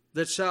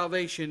that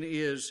salvation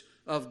is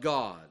of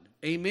God.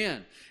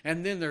 Amen.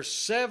 And then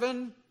there's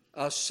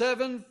a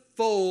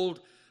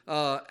sevenfold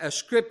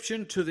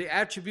ascription to the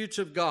attributes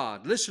of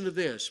God. Listen to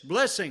this.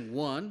 Blessing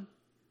 1,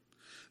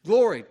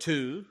 glory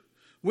 2,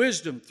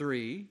 wisdom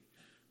 3,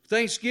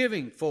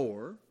 thanksgiving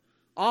 4,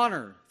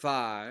 honor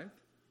 5,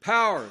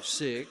 power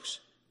 6,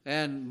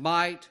 and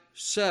might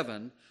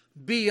 7.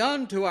 Be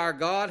unto our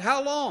God,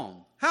 how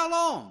long? How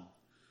long?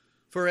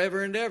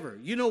 Forever and ever.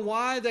 You know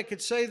why they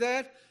could say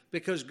that?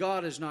 Because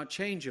God is not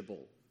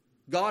changeable.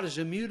 God is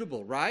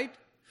immutable, right?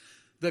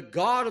 The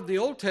God of the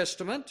Old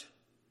Testament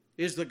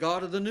is the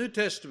God of the New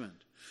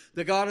Testament.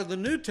 The God of the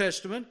New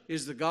Testament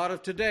is the God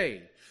of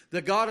today.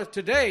 The God of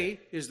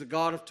today is the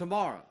God of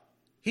tomorrow.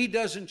 He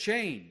doesn't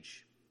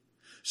change.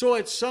 So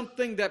it's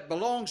something that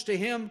belongs to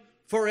Him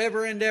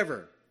forever and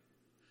ever.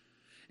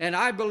 And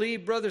I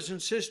believe, brothers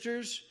and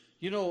sisters,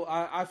 you know,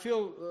 I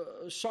feel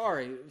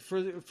sorry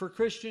for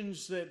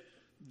Christians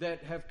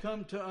that have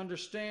come to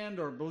understand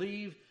or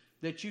believe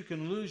that you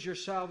can lose your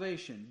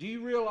salvation. Do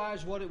you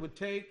realize what it would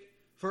take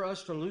for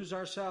us to lose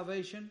our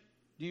salvation?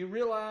 Do you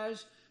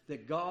realize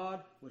that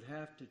God would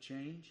have to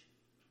change?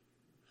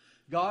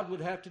 God would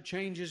have to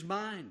change His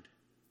mind.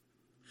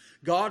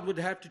 God would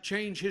have to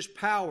change His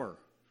power.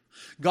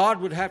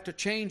 God would have to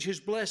change His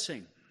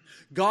blessing.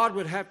 God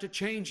would have to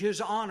change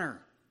His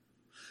honor.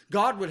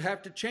 God would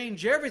have to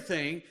change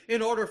everything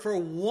in order for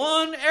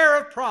one heir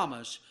of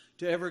promise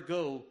to ever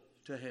go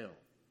to hell.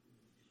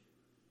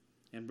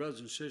 And brothers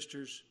and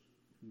sisters,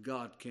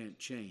 God can't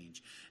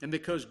change. And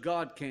because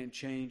God can't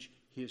change,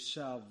 His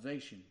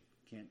salvation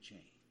can't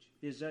change.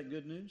 Is that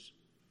good news?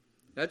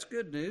 That's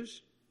good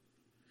news.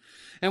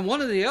 And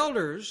one of the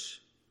elders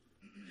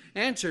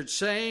answered,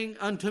 saying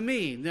unto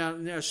me,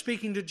 now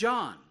speaking to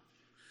John,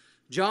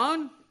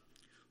 John,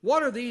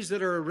 what are these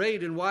that are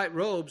arrayed in white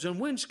robes, and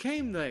whence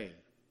came they?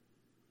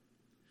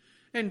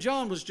 And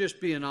John was just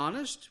being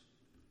honest.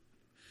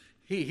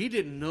 He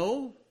didn't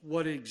know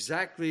what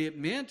exactly it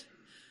meant,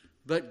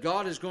 but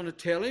God is going to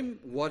tell him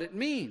what it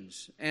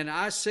means. And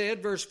I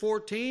said, verse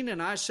 14,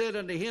 and I said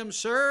unto him,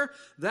 Sir,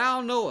 thou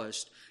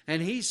knowest.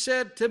 And he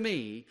said to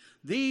me,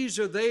 These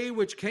are they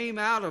which came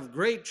out of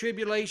great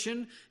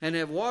tribulation, and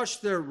have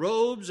washed their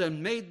robes,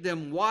 and made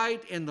them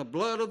white in the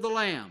blood of the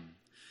Lamb.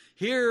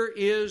 Here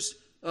is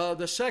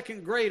the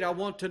second great I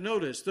want to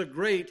notice, the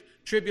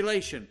great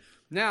tribulation.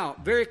 Now,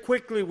 very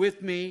quickly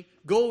with me,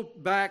 go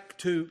back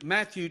to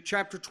Matthew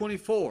chapter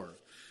 24.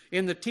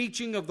 In the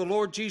teaching of the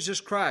Lord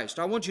Jesus Christ.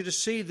 I want you to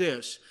see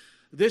this.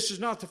 This is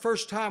not the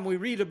first time we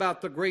read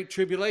about the Great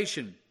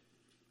Tribulation.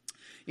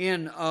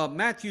 In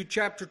Matthew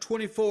chapter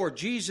 24,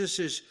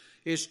 Jesus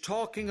is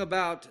talking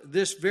about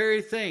this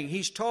very thing.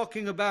 He's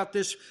talking about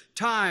this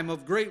time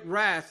of great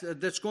wrath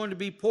that's going to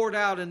be poured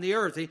out in the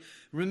earth.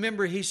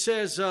 Remember, he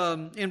says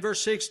in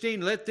verse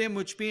 16, Let them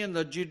which be in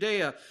the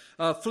Judea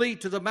flee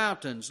to the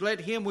mountains.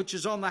 Let him which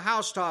is on the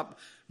housetop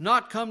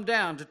not come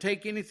down to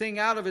take anything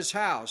out of his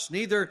house.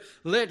 Neither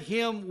let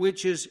him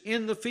which is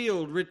in the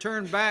field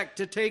return back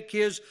to take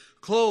his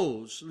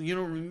clothes. You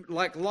know,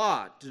 like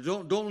Lot.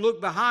 Don't look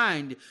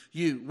behind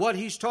you. What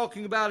he's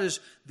talking about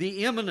is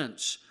the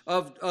imminence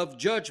of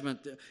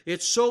judgment.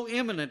 It's so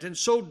imminent and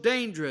so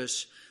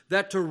dangerous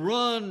that to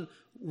run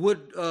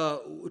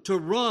to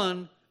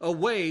run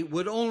away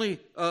would only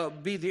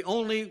be the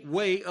only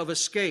way of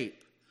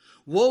escape.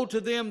 Woe to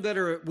them that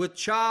are with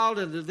child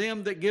and to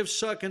them that give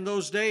suck in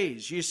those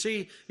days. You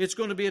see, it's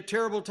going to be a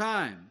terrible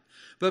time.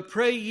 But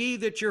pray ye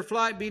that your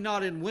flight be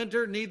not in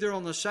winter, neither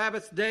on the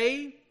Sabbath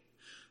day,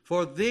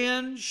 for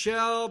then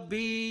shall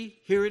be,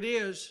 here it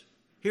is,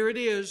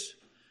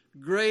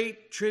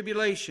 great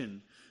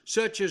tribulation,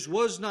 such as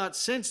was not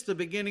since the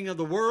beginning of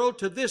the world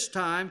to this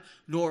time,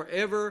 nor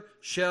ever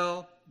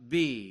shall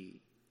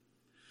be.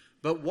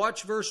 But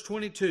watch verse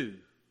 22.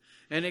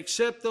 And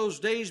except those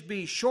days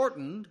be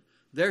shortened,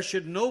 there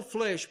should no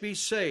flesh be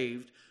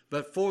saved,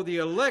 but for the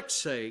elect's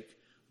sake,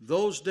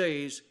 those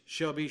days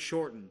shall be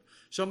shortened.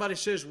 Somebody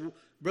says,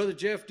 Brother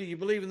Jeff, do you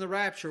believe in the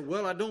rapture?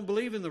 Well, I don't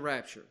believe in the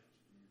rapture.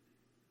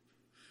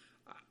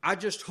 I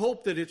just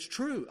hope that it's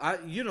true.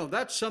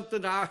 That's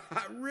something I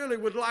really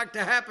would like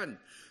to happen.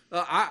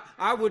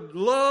 I would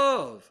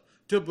love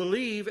to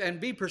believe and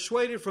be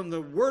persuaded from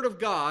the Word of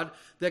God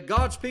that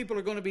God's people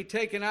are going to be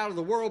taken out of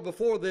the world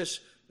before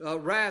this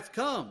wrath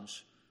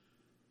comes.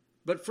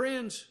 But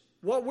friends,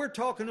 what we're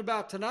talking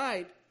about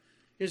tonight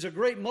is a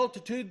great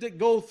multitude that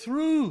go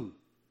through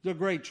the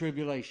great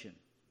tribulation.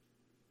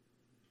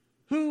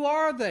 Who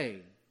are they?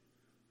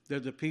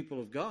 They're the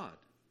people of God.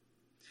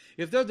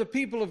 If they're the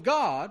people of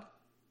God,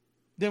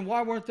 then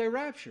why weren't they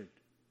raptured?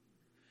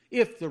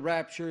 If the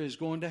rapture is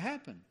going to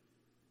happen.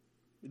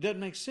 It doesn't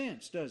make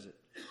sense, does it?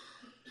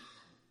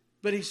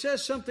 But he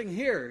says something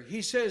here.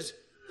 He says,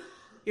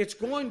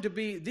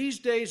 these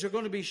days are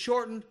going to be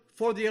shortened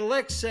for the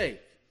elect's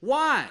sake.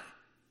 Why?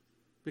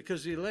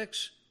 Because the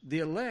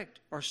elect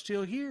are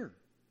still here.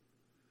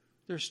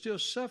 They're still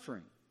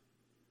suffering.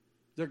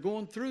 They're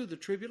going through the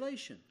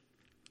tribulation.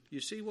 You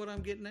see what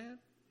I'm getting at?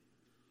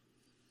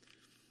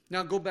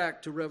 Now go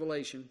back to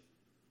Revelation.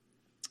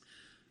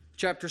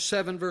 Chapter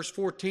 7, verse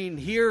 14.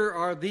 Here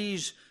are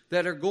these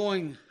that are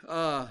going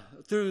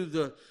through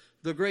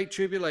the great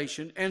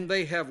tribulation, and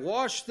they have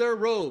washed their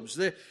robes.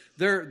 This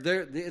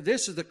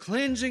is the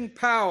cleansing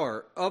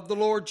power of the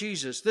Lord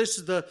Jesus. This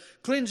is the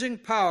cleansing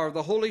power of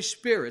the Holy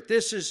Spirit.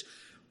 This is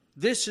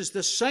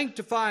the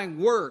sanctifying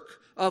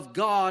work of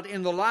God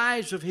in the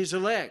lives of His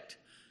elect.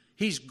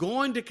 He's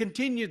going to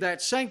continue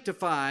that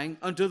sanctifying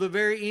until the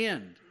very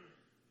end.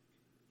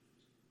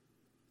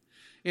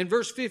 In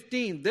verse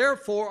 15,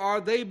 therefore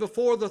are they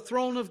before the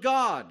throne of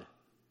God.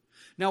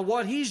 Now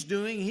what he's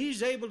doing,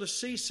 he's able to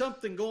see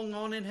something going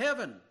on in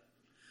heaven.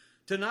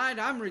 Tonight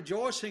I'm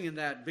rejoicing in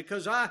that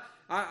because I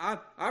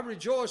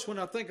rejoice when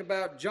I think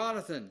about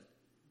Jonathan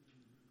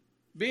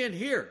being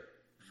here.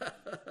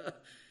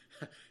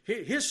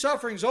 His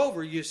suffering's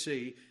over, you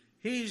see.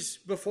 He's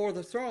before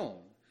the throne.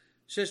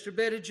 Sister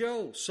Betty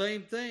Joe,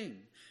 same thing.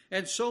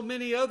 And so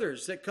many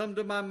others that come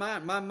to my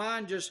mind. My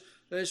mind just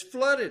is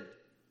flooded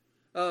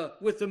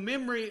with the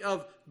memory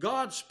of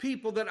God's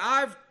people that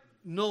I've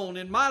known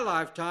in my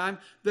lifetime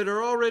that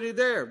are already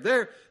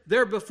there.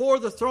 They're before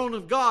the throne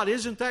of God.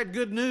 Isn't that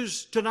good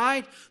news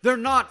tonight? They're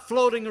not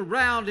floating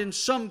around in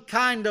some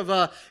kind of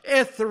a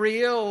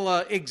ethereal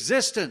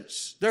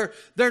existence.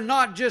 They're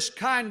not just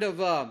kind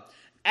of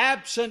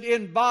absent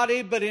in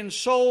body, but in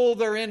soul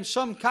they're in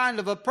some kind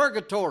of a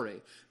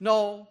purgatory.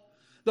 No,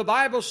 the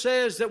Bible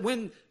says that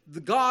when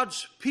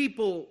God's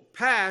people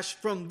pass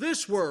from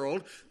this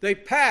world, they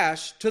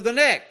pass to the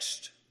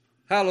next.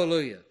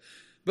 Hallelujah.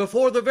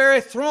 Before the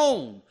very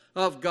throne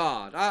of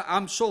God.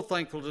 I'm so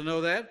thankful to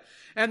know that.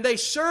 And they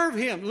serve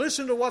Him.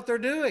 Listen to what they're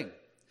doing.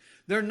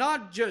 They're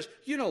not just,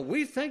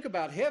 we think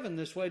about heaven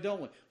this way,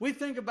 don't we? We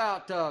think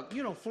about,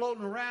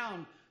 floating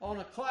around on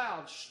a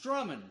cloud,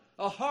 strumming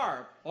a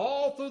harp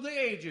all through the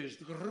ages.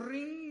 The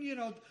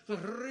ring, the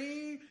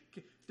ring.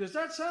 Does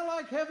that sound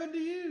like heaven to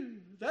you?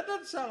 That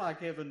doesn't sound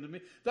like heaven to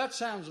me. That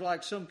sounds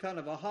like some kind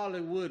of a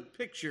Hollywood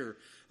picture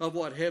of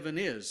what heaven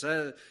is.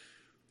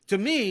 To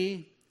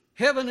me,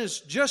 heaven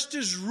is just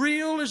as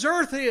real as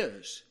earth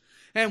is.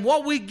 And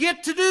what we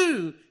get to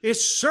do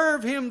is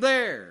serve Him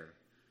there.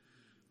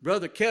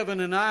 Brother Kevin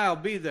and I will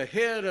be the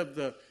head of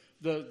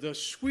the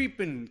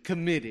sweeping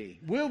committee.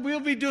 We'll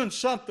be doing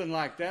something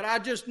like that. I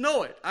just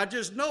know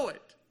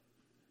it.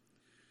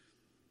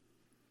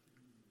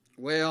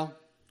 Well,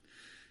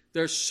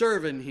 they're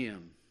serving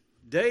Him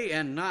day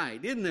and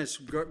night. Isn't this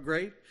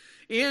great?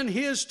 In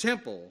His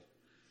temple.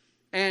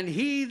 And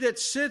He that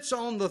sits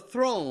on the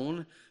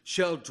throne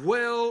shall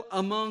dwell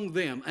among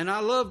them. And I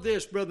love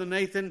this, Brother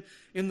Nathan.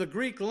 In the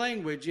Greek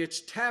language, it's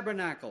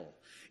tabernacle.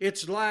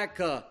 It's like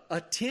a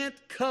tent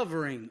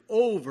covering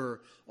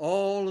over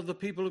all of the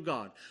people of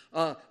God.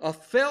 A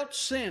felt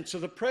sense of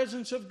the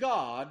presence of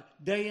God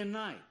day and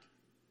night.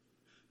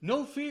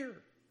 No fear.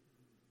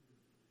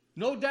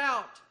 No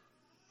doubt.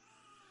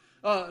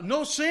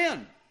 No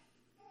sin.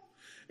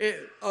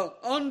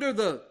 Under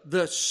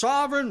the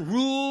sovereign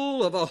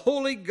rule of a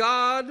holy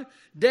God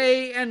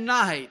day and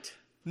night.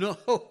 No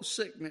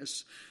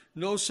sickness.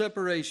 No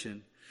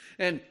separation.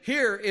 And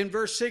here in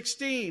verse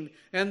 16,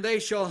 and they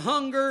shall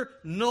hunger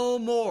no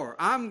more.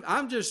 I'm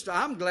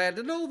glad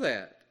to know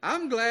that.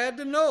 I'm glad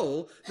to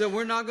know that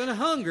we're not going to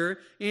hunger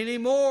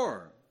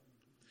anymore.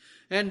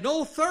 And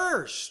no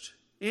thirst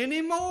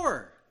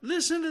anymore.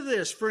 Listen to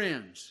this,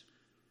 friends.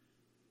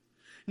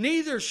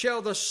 Neither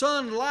shall the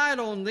sun light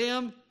on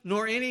them,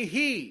 nor any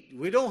heat.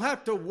 We don't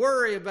have to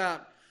worry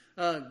about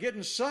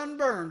getting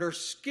sunburned or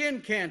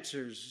skin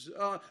cancers.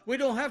 We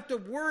don't have to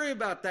worry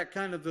about that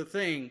kind of a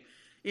thing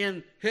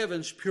in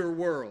heaven's pure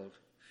world.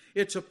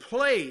 It's a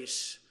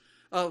place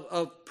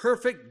of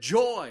perfect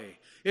joy.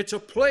 It's a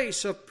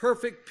place of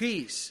perfect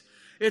peace.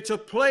 It's a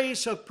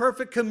place of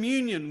perfect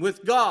communion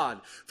with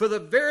God. For the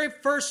very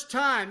first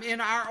time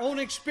in our own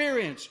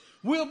experience,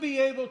 we'll be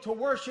able to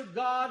worship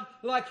God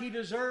like He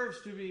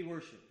deserves to be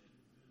worshiped.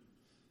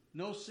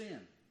 No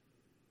sin,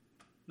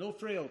 no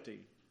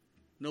frailty,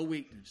 no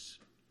weakness.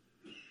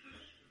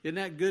 Isn't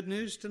that good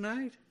news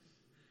tonight?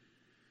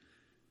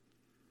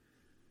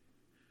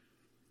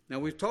 Now,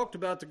 we've talked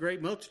about the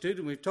great multitude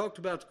and we've talked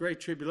about the great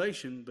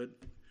tribulation, but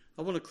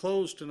I want to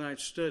close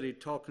tonight's study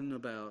talking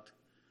about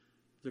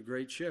the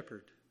great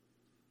shepherd.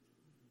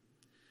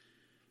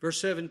 Verse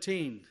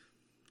 17,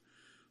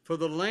 for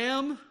the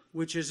Lamb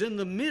which is in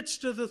the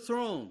midst of the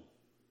throne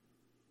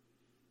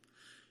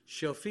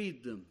shall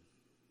feed them.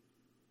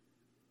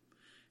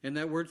 And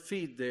that word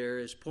feed there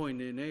is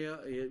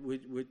poineia,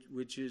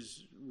 which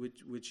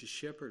is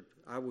shepherd.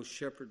 I will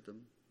shepherd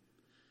them.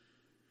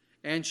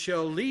 And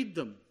shall lead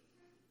them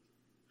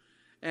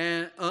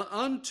and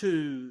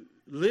unto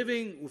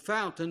living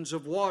fountains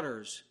of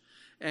waters.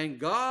 And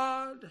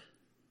God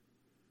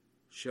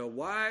shall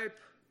wipe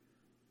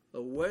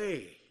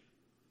away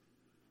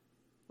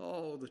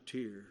all the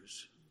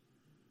tears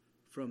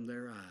from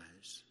their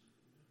eyes.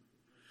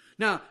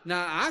 Now,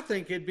 I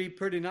think it'd be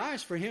pretty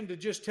nice for Him to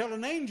just tell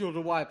an angel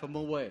to wipe them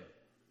away.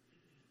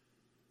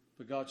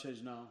 But God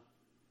says, no,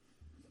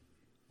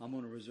 I'm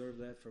going to reserve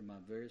that for my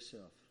very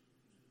self.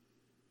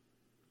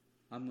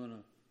 I'm going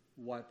to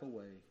wipe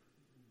away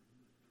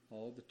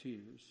all the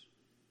tears.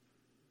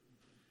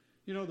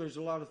 You know, there's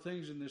a lot of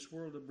things in this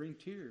world that bring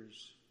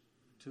tears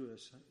to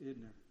us,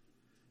 isn't there?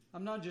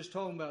 I'm not just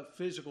talking about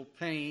physical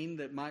pain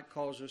that might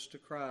cause us to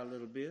cry a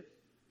little bit.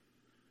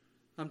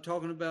 I'm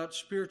talking about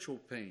spiritual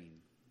pain.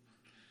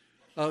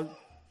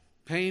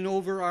 Pain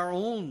over our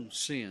own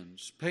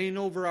sins. Pain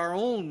over our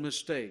own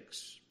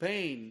mistakes.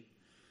 Pain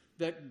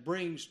that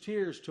brings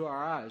tears to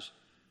our eyes.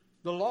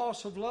 The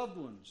loss of loved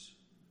ones.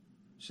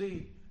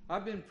 See,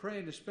 I've been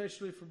praying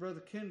especially for Brother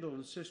Kendall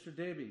and Sister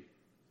Debbie,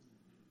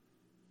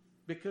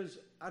 because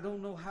I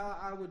don't know how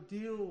I would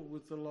deal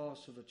with the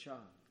loss of a child.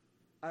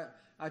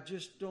 I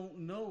just don't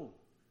know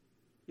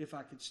if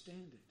I could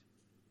stand it.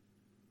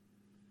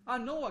 I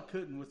know I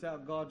couldn't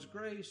without God's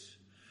grace.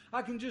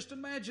 I can just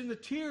imagine the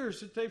tears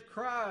that they've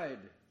cried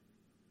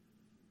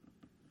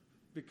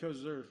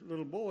because their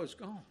little boy's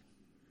gone.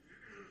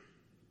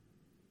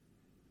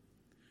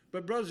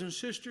 But brothers and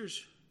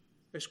sisters,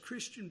 as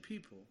Christian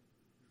people,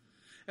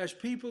 as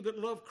people that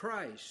love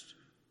Christ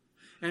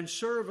and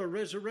serve a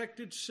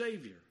resurrected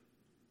Savior,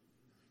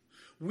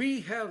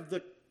 we have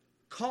the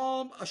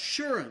calm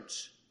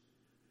assurance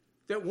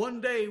that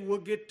one day we'll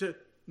get to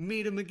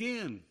meet Him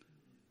again.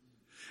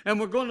 And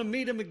we're going to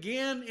meet Him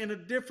again in a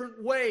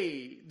different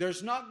way.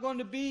 There's not going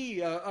to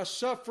be a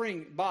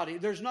suffering body.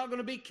 There's not going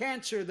to be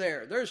cancer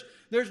there.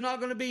 There's not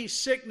going to be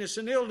sickness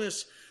and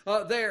illness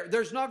there.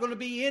 There's not going to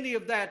be any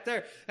of that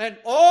there. And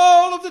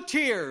all of the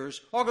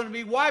tears are going to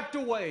be wiped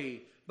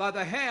away by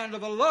the hand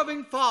of a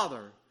loving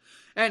Father.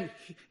 And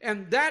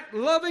that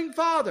loving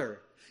Father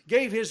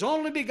gave His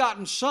only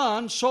begotten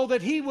Son so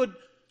that He would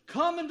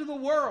come into the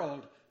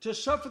world to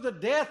suffer the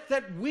death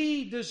that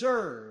we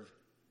deserve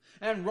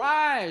and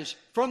rise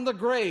from the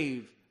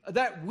grave,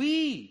 that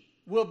we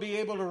will be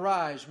able to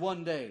rise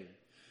one day.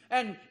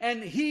 And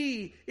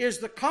He is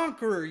the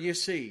conqueror, you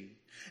see.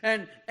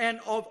 And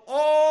of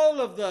all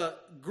of the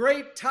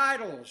great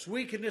titles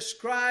we can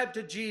ascribe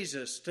to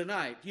Jesus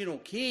tonight, you know,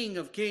 King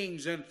of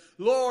Kings and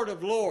Lord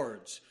of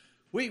Lords,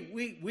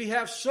 we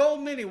have so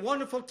many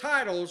wonderful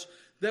titles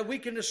that we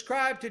can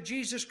ascribe to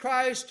Jesus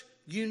Christ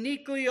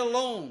uniquely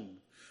alone.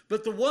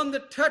 But the one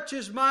that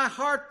touches my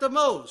heart the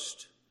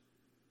most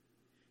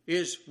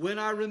is when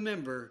I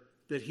remember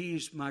that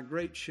He's my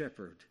great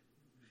shepherd.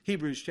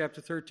 Hebrews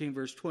chapter 13,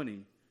 verse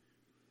 20.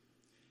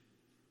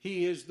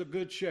 He is the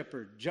good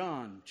shepherd.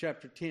 John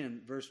chapter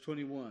 10, verse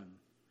 21.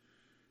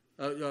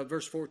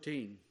 Verse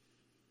 14.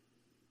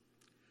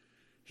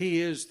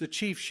 He is the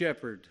chief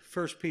shepherd.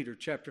 1 Peter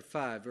chapter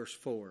 5, verse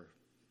 4.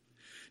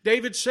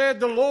 David said,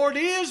 the Lord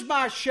is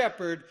my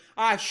shepherd.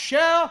 I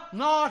shall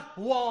not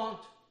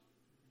want.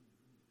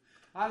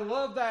 I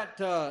love that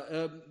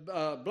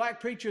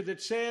black preacher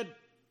that said,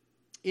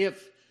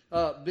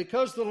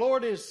 because the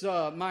Lord is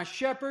my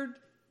shepherd,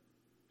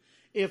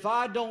 if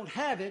I don't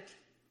have it,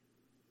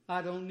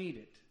 I don't need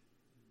it.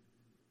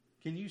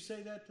 Can you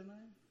say that tonight?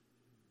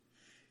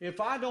 If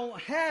I don't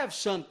have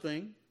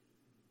something,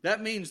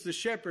 that means the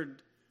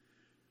shepherd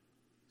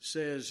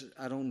says,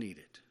 I don't need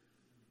it.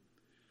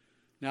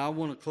 Now, I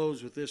want to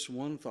close with this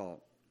one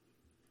thought.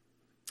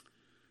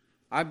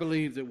 I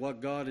believe that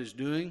what God is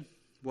doing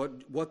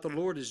what the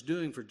Lord is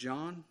doing for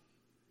John.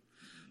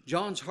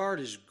 John's heart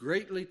is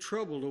greatly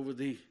troubled over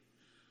the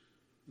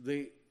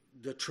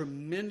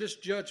tremendous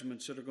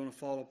judgments that are going to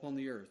fall upon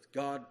the earth.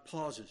 God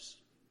pauses.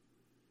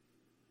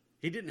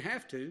 He didn't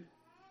have to,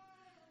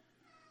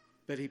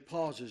 but he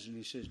pauses and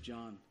he says,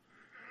 John,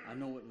 I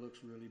know it looks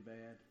really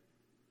bad,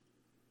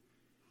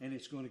 and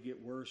it's going to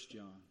get worse,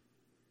 John,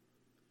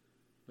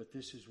 but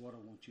this is what I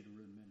want you to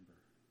remember.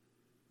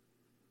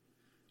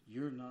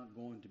 You're not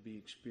going to be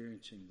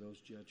experiencing those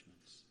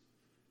judgments.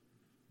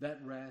 That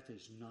wrath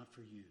is not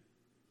for you.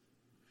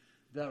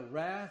 The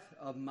wrath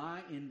of my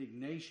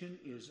indignation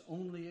is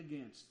only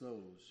against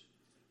those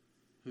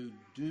who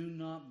do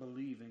not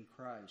believe in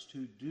Christ,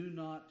 who do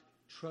not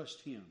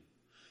trust Him,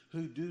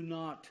 who do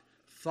not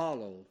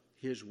follow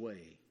His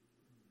way.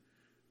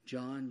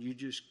 John, you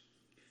just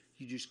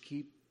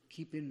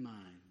keep in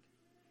mind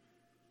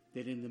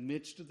that in the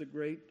midst of the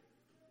great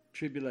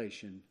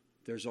tribulation,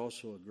 there's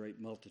also a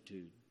great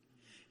multitude.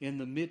 In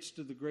the midst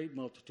of the great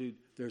multitude,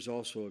 there's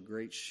also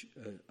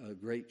a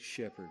great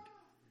shepherd.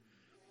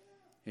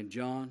 And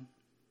John,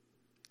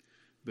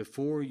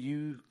 before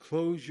you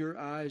close your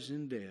eyes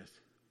in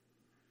death,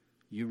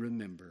 you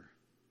remember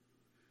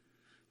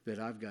that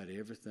I've got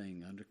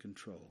everything under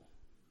control.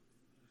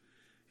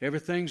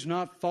 Everything's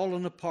not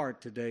falling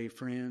apart today,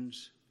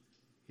 friends.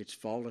 It's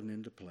fallen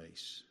into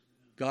place.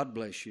 God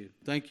bless you.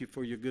 Thank you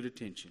for your good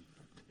attention.